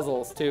for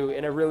puzzles too,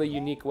 in a really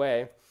unique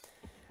way.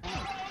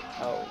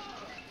 Oh,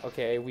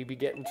 okay, we be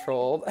getting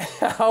trolled.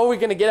 How are we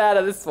gonna get out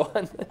of this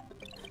one?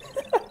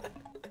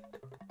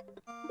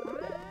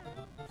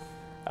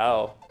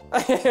 Oh,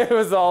 it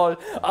was all,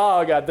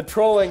 oh god, the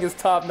trolling is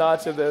top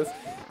notch of this.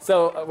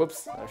 So,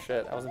 whoops, oh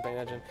shit, I wasn't paying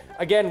attention.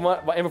 Again,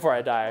 and before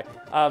I die,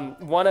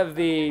 one of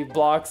the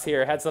blocks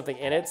here had something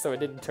in it, so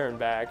it didn't turn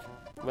back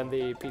when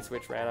the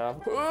P-switch ran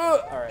off.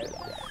 Alright,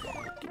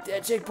 get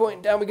that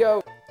checkpoint, down we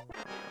go.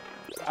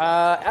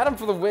 Adam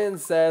for the win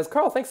says,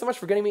 Carl, thanks so much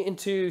for getting me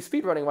into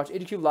speedrunning. Watch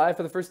 82 live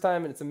for the first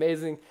time, and it's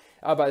amazing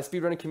by the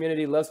speedrunning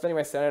community. Love spending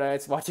my Saturday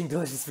nights watching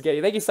delicious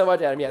spaghetti. Thank you so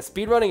much, Adam. Yeah,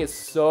 speedrunning is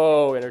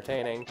so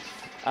entertaining.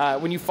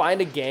 When you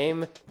find a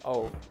game,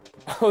 oh,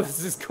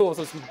 this is cool,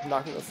 so it's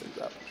knocking those things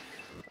up.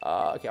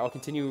 Okay, I'll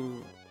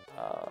continue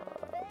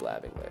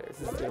blabbing later.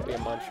 This is gonna be a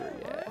muncher,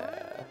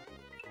 yeah.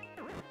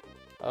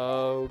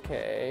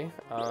 Okay,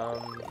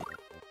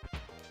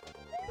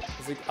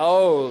 is it,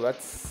 oh,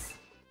 that's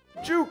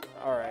juke.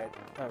 All right.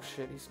 Oh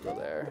shit, he's still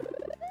there.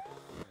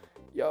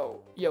 Yo,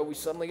 we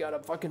suddenly got a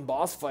fucking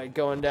boss fight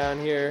going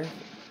down here.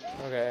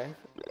 Okay.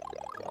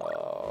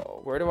 Oh,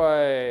 where do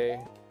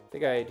I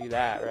think I do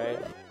that, right?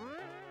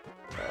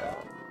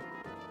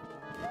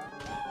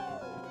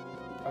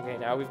 Okay,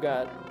 now we've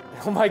got,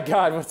 oh my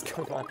god, what's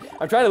going on?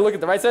 I'm trying to look at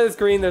the right side of the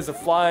screen, there's a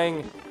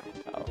flying,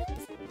 oh,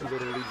 he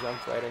literally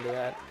jumped right into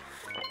that.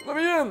 Let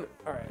me in!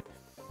 Alright.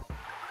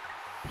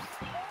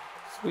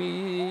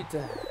 Sweet.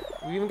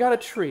 We even got a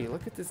tree,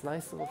 look at this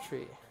nice little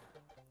tree.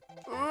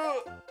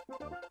 Oh,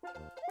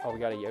 we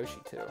got a Yoshi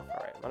too.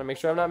 Alright, I wanna make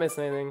sure I'm not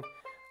missing anything.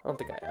 I don't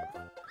think I am.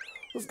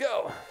 Let's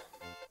go!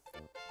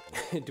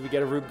 Do we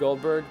get a Rube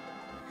Goldberg?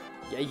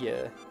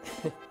 Yeah.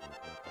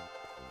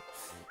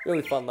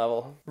 Really fun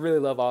level. Really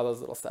love all those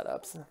little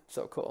setups.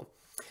 So cool.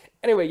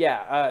 Anyway,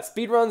 yeah,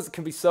 speedruns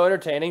can be so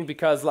entertaining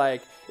because,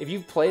 like, if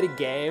you've played a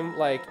game,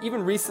 like,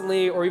 even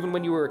recently or even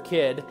when you were a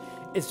kid,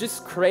 it's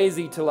just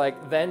crazy to,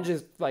 like, then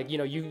just, like, you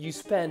know, you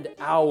spend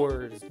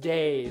hours,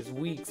 days,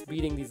 weeks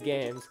beating these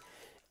games,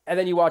 and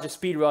then you watch a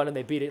speedrun and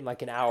they beat it in,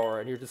 like, an hour,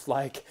 and you're just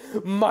like,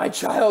 my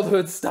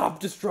childhood, stop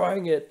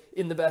destroying it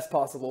in the best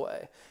possible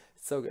way.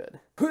 It's so good.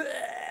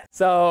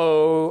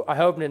 So, I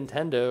hope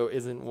Nintendo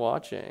isn't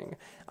watching.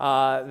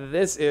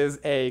 This is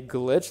a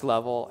glitch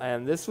level,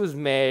 and this was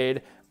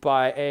made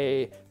by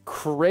a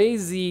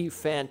crazy,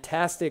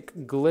 fantastic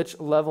glitch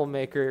level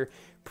maker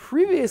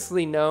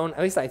previously known,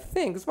 at least I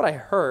think, this is what I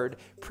heard,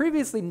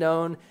 previously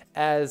known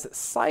as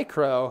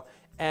Psychro,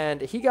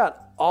 and he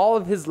got all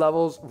of his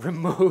levels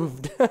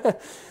removed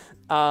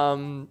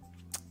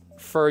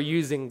for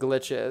using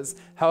glitches.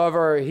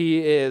 However,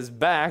 he is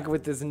back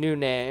with this new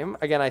name.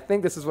 Again, I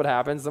think this is what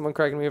happens. Someone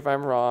correct me if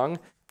I'm wrong.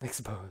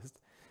 Exposed.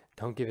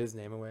 Don't give his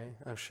name away.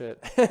 Oh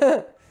shit.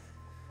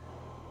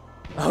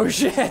 Oh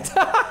shit.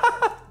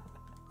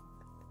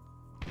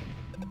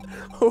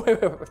 Wait.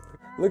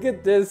 Look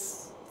at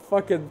this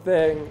fucking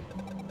thing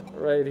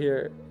right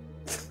here.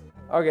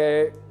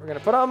 Okay, we're gonna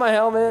put on my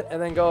helmet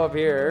and then go up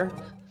here.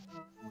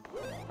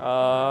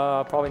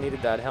 Probably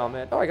needed that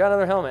helmet. Oh, I got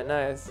another helmet.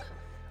 Nice.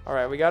 All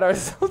right, we got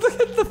ourselves.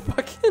 Look at the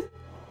fucking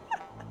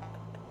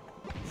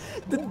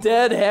the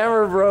dead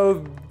hammer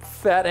bro,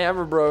 fat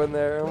hammer bro in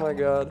there. Oh my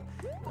god.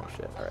 Oh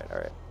shit. All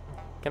right.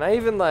 Can I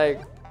even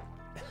like?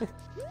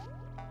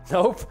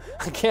 Nope.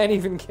 I can't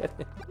even get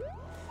it.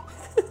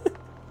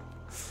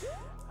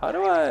 How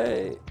do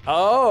I?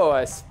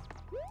 Oh,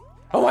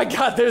 oh my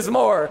god, there's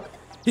more.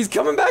 He's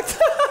coming back.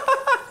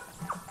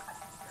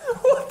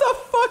 What the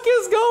fuck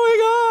is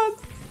going on?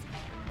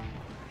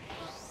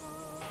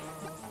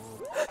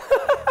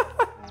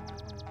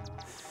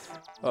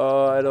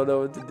 Oh, I don't know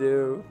what to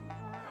do.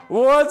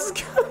 What's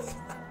going on?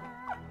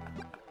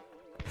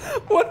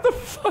 What the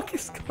fuck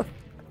is going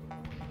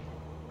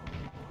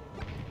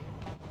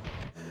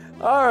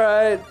on?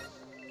 Alright.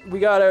 We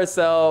got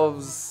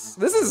ourselves...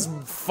 This is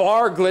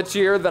far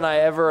glitchier than I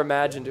ever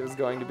imagined it was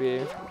going to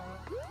be.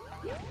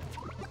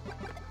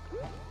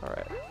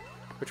 Alright.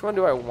 Which one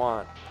do I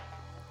want?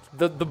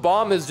 The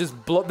bomb is just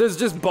there's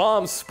just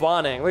bombs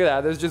spawning. Look at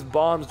that. There's just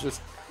bombs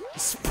just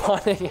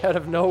spawning out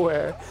of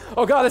nowhere.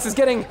 Oh god, this is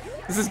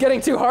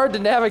getting too hard to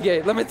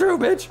navigate. Let me through,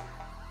 bitch.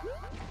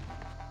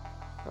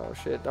 Oh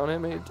shit, don't hit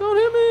me. Don't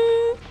hit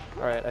me.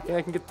 All right, I think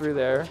I can get through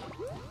there.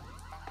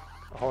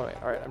 Oh wait,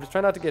 all right, I'm just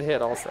trying not to get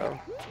hit also.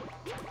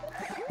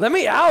 Let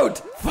me out!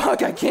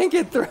 Fuck, I can't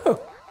get through.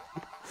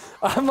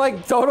 I'm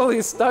like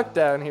totally stuck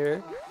down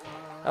here.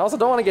 I also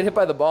don't want to get hit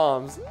by the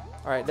bombs.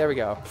 All right, there we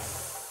go.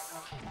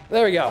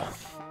 There we go.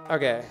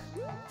 Okay.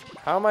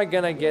 How am I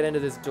gonna get into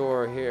this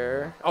door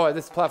here? Oh,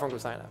 this platform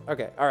goes high enough.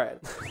 Okay, all right.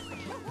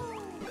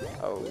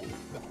 Oh,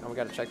 we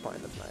got a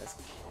checkpoint, that's nice.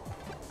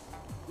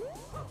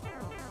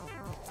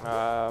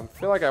 I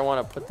feel like I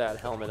want to put that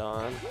helmet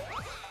on.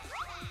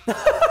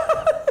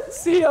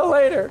 See you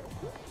later.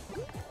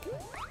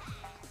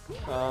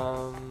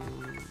 All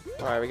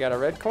right, we got a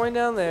red coin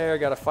down there,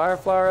 got a fire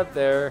flower up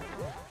there.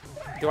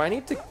 Do I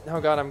need to, oh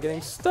god, I'm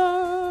getting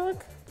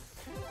stuck.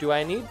 Do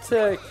I need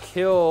to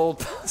kill,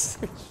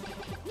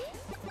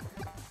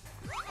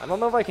 I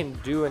don't know if I can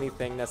do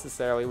anything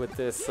necessarily with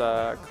this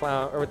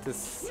clown, or with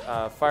this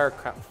fire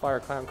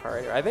clown car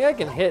right here. I think I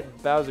can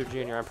hit Bowser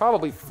Jr. I'm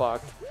probably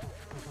fucked.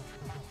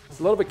 It's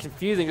a little bit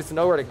confusing just to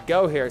know where to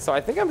go here. So I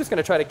think I'm just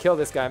gonna try to kill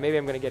this guy. Maybe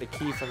I'm gonna get a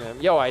key from him.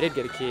 Yo, I did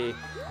get a key.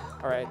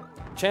 All right,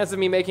 chance of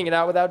me making it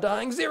out without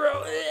dying,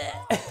 0.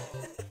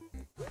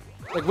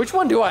 Like, which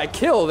one do I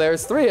kill?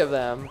 There's 3 of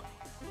them.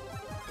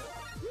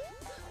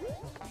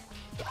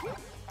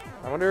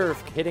 I wonder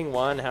if hitting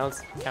one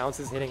counts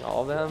as hitting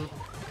all of them.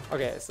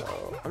 Okay, so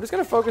I'm just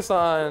gonna focus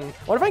on,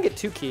 what if I get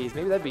 2 keys?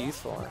 Maybe that'd be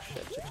useful. Oh,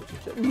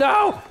 shit.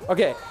 No!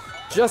 Okay,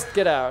 just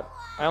get out.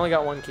 I only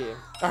got 1 key.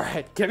 All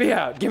right, get me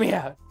out, get me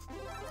out.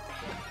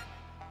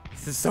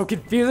 This is so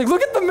confusing.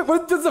 Look at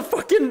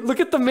look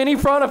at the mini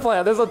piranha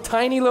plant. There's a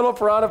tiny little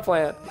piranha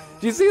plant.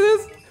 Do you see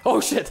this? Oh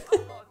shit.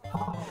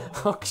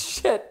 Oh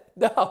shit,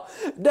 no.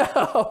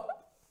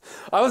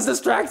 I was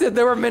distracted,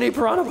 there were mini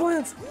piranha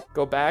plants.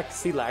 Go back,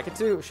 see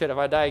Lakitu? Shit, if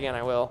I die again,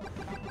 I will.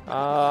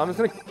 I'm just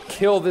gonna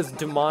kill this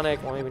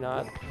demonic, well maybe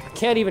not. I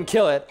can't even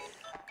kill it.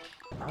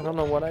 I don't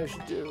know what I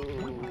should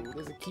do.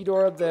 There's a key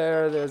door up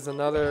there, there's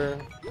another.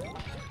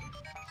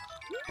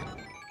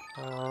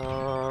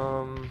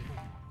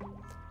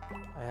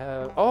 I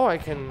have, oh, I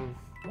can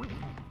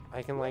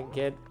like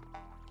get,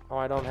 oh,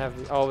 I don't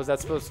have, oh, was that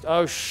supposed to,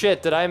 oh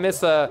shit, did I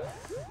miss a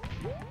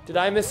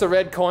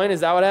red coin?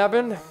 Is that what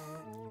happened?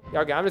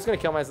 Yeah, okay, I'm just gonna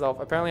kill myself.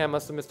 Apparently I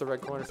must have missed a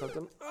red coin or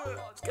something.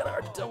 It's kinda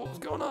hard to tell what was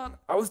going on.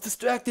 I was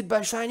distracted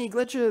by shiny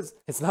glitches.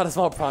 It's not a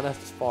small piranha, it's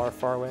just far,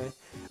 far away.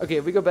 Okay,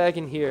 if we go back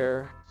in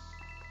here.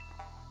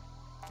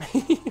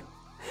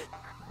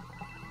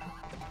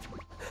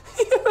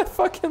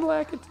 Fucking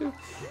Lakitu.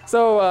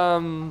 So,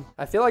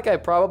 I feel like I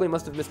probably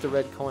must have missed a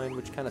red coin,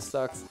 which kind of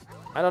sucks.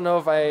 I don't know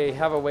if I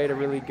have a way to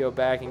really go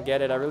back and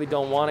get it. I really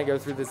don't want to go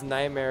through this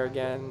nightmare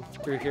again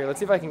through here. Let's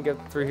see if I can get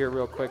through here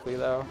real quickly,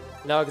 though.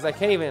 No, because I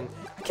can't even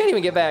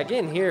get back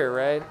in here,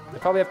 right? I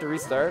probably have to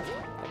restart.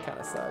 That kind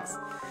of sucks.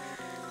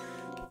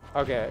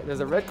 Okay, there's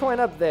a red coin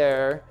up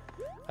there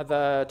at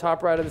the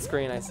top right of the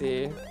screen, I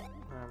see.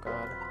 Oh,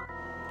 God.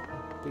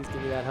 Please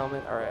give me that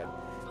helmet. All right.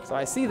 So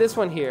I see this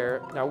one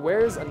here. Now,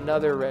 where's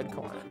another red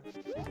coin?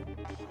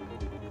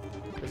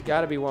 There's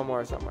got to be one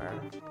more somewhere.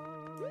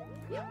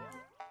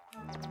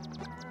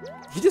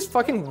 He just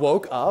fucking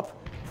woke up?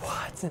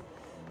 What?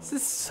 This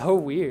is so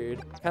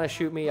weird. Kind of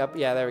shoot me up.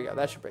 Yeah, there we go.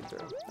 That should break through.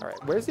 All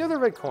right, where's the other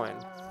red coin?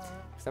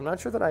 Because I'm not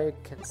sure that I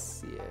can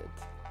see it.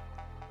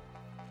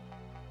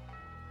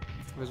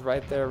 It was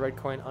right there, red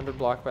coin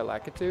underblocked by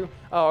Lakitu.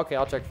 Oh, okay,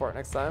 I'll check for it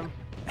next time.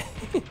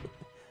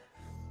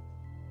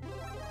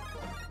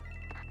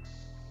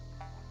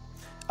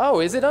 Oh,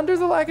 is it under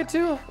the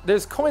Lakitu?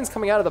 There's coins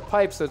coming out of the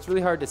pipe, so it's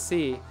really hard to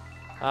see.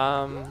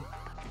 Yeah,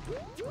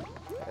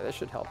 this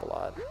should help a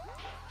lot.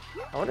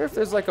 I wonder if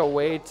there's like a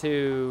way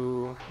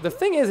to... The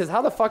thing is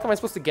how the fuck am I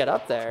supposed to get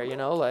up there, you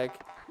know? Like,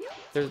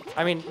 there's...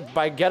 I mean,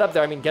 by get up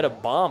there, I mean get a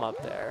bomb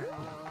up there.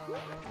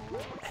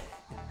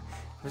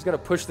 I'm just gonna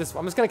push this...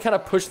 I'm just gonna kind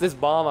of push this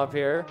bomb up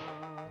here.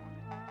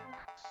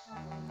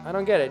 I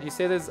don't get it. You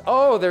say there's...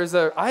 Oh, there's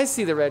a... I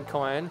see the red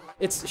coin.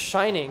 It's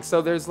shining,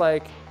 so there's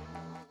like...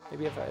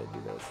 Maybe if I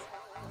do this.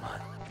 Come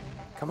on.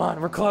 Come on,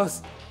 we're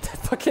close. That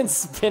fucking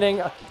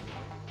spinning...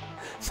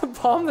 The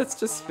bomb that's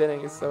just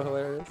spinning is so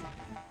hilarious.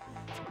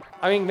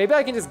 I mean, maybe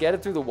I can just get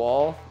it through the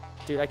wall.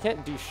 Dude, I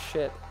can't do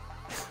shit.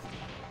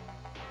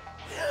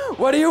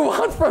 What do you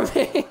want from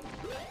me?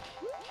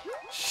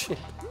 Shit.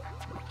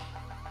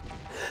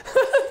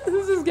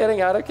 This is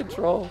getting out of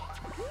control.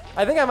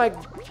 I think I might,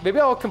 maybe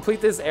I'll complete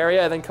this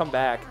area and then come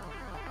back.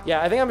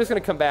 Yeah, I think I'm just gonna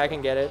come back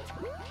and get it.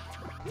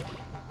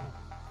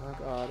 Oh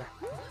God.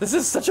 This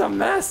is such a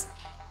mess.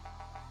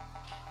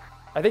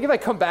 I think if I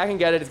come back and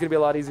get it, it's gonna be a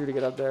lot easier to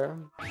get up there.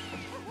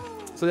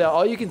 So yeah,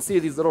 all you can see are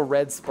these little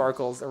red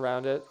sparkles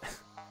around it.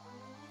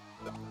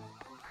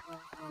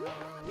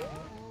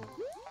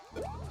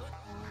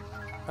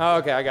 Oh,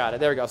 okay, I got it.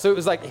 There we go. So it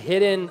was like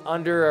hidden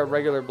under a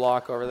regular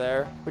block over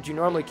there, which you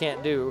normally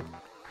can't do,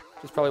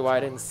 which is probably why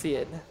I didn't see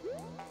it.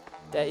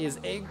 That is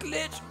a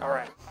glitch. All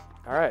right.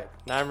 All right.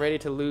 Now I'm ready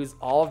to lose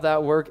all of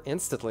that work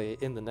instantly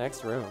in the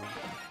next room.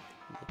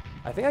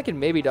 I think I can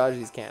maybe dodge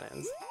these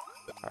cannons.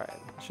 All right.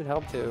 Should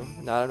help too.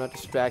 Now that I'm not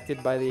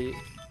distracted by the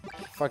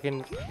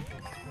fucking...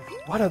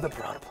 What are the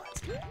piranha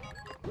plants?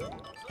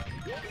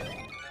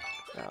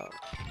 Oh.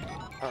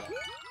 Oh.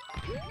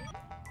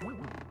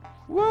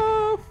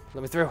 Whoa!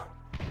 Let me through.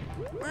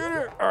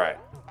 All right.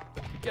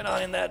 Get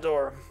on in that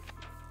door.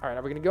 All right,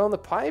 are we gonna go in the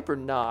pipe or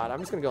not? I'm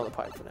just gonna go in the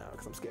pipe for now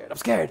because I'm scared. I'm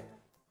scared.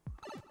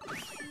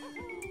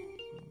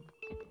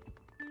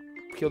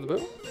 Kill the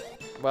boo?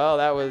 Well,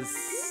 that was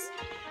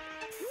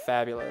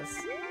fabulous.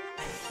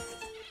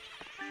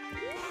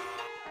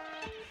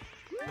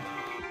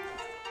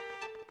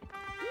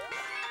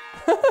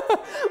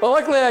 Well,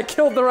 luckily I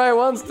killed the right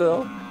one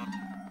still.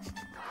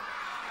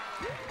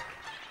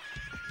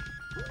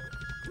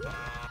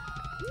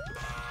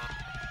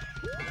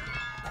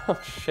 Oh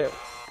shit.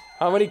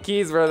 How many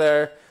keys were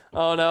there?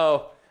 Oh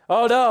no.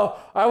 Oh no.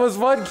 I was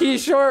 1 key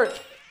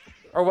short.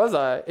 Or was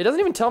I? It doesn't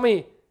even tell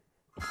me.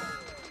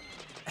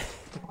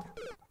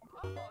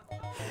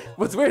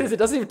 What's weird is it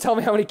doesn't even tell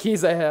me how many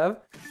keys I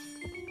have.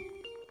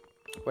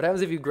 What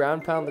happens if you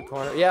ground pound the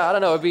corner? Yeah, I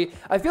don't know.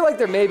 I feel like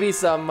there may be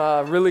some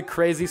really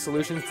crazy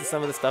solutions to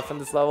some of the stuff in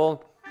this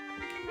level.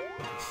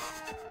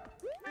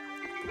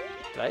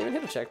 Did I even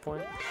hit a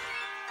checkpoint?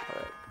 All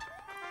right.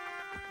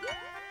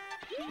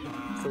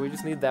 So we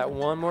just need that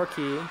one more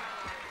key.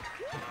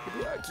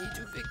 Key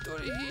to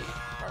victory.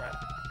 All right.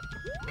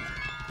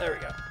 There we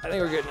go. I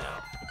think we're good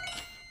now.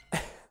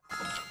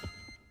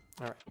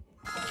 All right.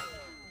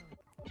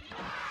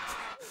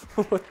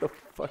 What the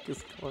fuck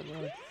is going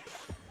on?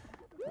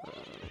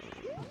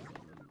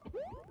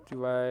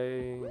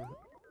 I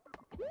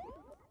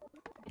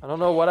don't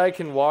know what I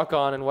can walk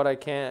on and what I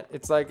can't.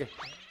 It's like...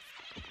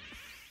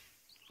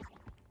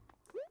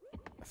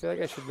 I feel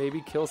like I should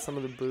maybe kill some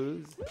of the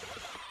boos.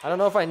 I don't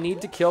know if I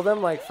need to kill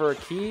them like for a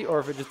key or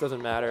if it just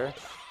doesn't matter.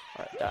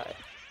 All right, die.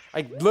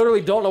 I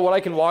literally don't know what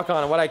I can walk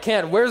on and what I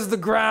can't. Where's the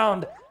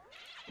ground?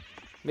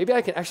 Maybe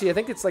I can, actually, I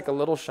think it's like a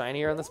little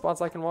shinier in the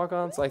spots I can walk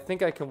on. So I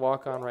think I can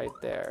walk on right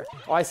there.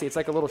 Oh, I see, it's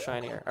like a little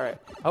shinier. All right,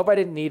 I hope I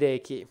didn't need a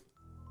key.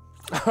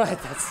 All right,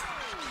 that's...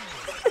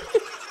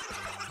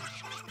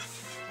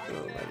 Oh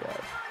my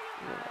god.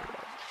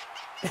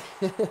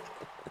 Oh my god.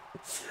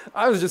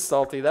 I was just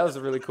salty. That was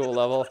a really cool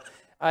level.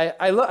 I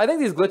think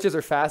these glitches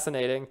are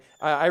fascinating.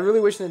 I really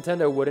wish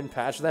Nintendo wouldn't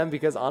patch them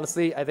because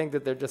honestly, I think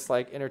that they're just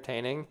like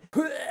entertaining.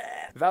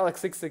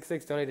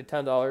 Valak666 donated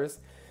 $10.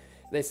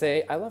 They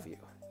say, I love you.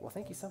 Well,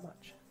 thank you so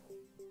much.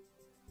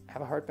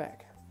 Have a heart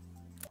back.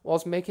 While I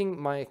was making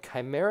my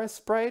Chimera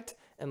sprite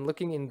and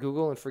looking in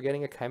Google and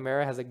forgetting a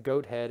Chimera has a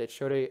goat head, it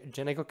showed a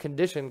genetic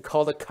condition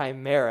called a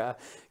Chimera.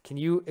 Can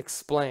you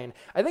explain?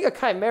 I think a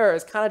Chimera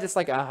is kind of just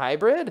like a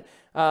hybrid.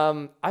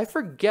 I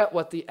forget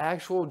what the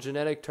actual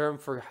genetic term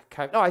for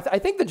I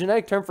think the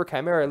genetic term for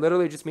Chimera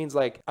literally just means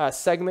like a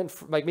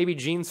segment, like maybe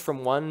genes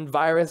from one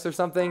virus or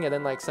something, and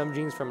then like some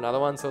genes from another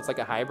one. So it's like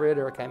a hybrid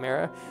or a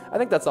Chimera. I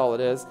think that's all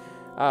it is.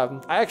 I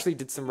actually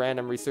did some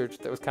random research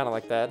that was kind of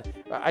like that.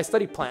 I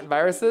study plant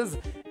viruses,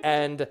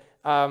 and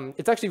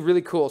it's actually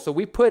really cool. So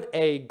we put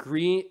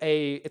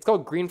it's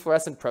called green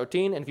fluorescent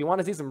protein, and if you want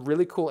to see some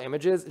really cool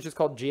images, it's just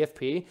called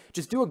GFP.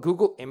 Just do a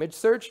Google image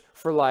search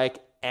for like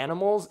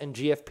animals and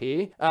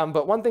GFP.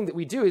 But one thing that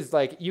we do is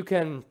like you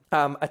can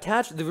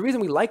attach, the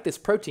reason we like this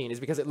protein is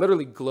because it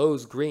literally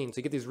glows green. So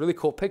you get these really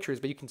cool pictures,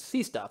 but you can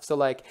see stuff. So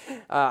like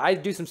I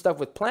do some stuff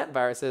with plant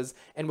viruses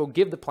and we'll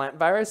give the plant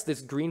virus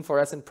this green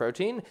fluorescent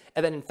protein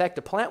and then infect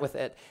a plant with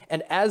it.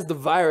 And as the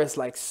virus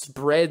like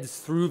spreads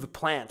through the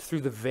plant,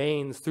 through the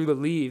veins, through the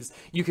leaves,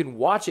 you can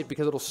watch it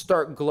because it'll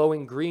start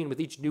glowing green with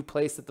each new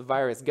place that the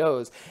virus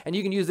goes. And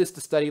you can use this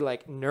to study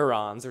like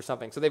neurons or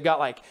something. So they've got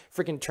like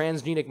freaking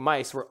transgenic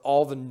mice where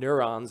all the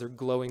neurons are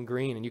glowing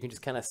green and you can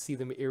just kind of see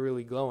them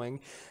eerily glowing.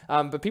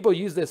 But people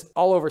use this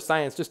all over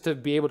science just to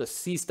be able to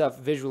see stuff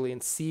visually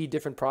and see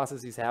different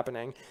processes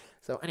happening.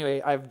 So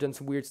anyway, I've done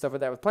some weird stuff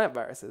with that with plant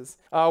viruses.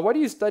 What do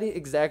you study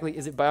exactly?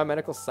 Is it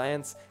biomedical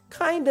science?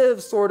 Kind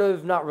of, sort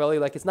of, not really.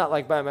 Like it's not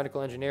like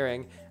biomedical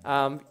engineering.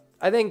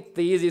 I think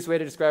the easiest way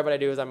to describe what I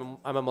do is I'm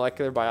a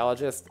molecular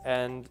biologist,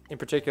 and in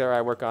particular, I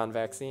work on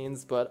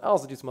vaccines, but I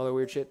also do some other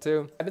weird shit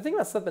too. I've been thinking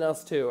about something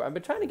else too. I've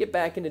been trying to get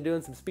back into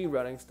doing some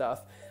speedrunning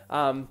stuff.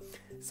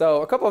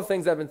 So a couple of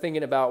things I've been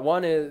thinking about.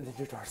 One is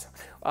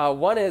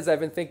I've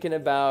been thinking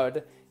about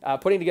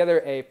putting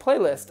together a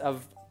playlist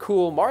of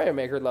cool Mario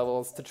Maker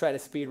levels to try to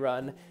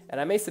speedrun,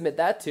 and I may submit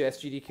that to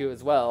SGDQ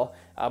as well.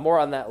 More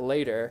on that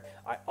later.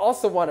 I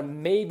also want to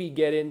maybe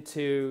get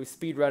into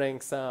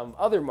speedrunning some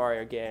other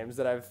Mario games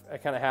that I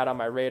kind of had on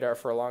my radar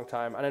for a long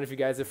time. I don't know if you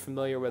guys are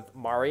familiar with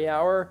Mario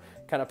Hour,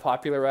 kind of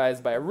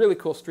popularized by a really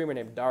cool streamer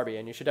named Darby,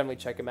 and you should definitely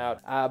check him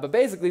out. But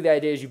basically the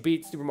idea is you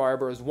beat Super Mario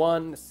Bros.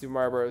 1, Super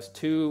Mario Bros.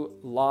 2,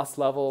 Lost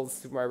Levels,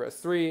 Super Mario Bros.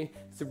 3,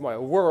 Super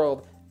Mario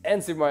World,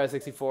 and Super Mario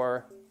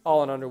 64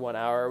 all in under 1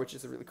 hour, which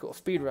is a really cool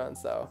speedrun,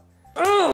 so.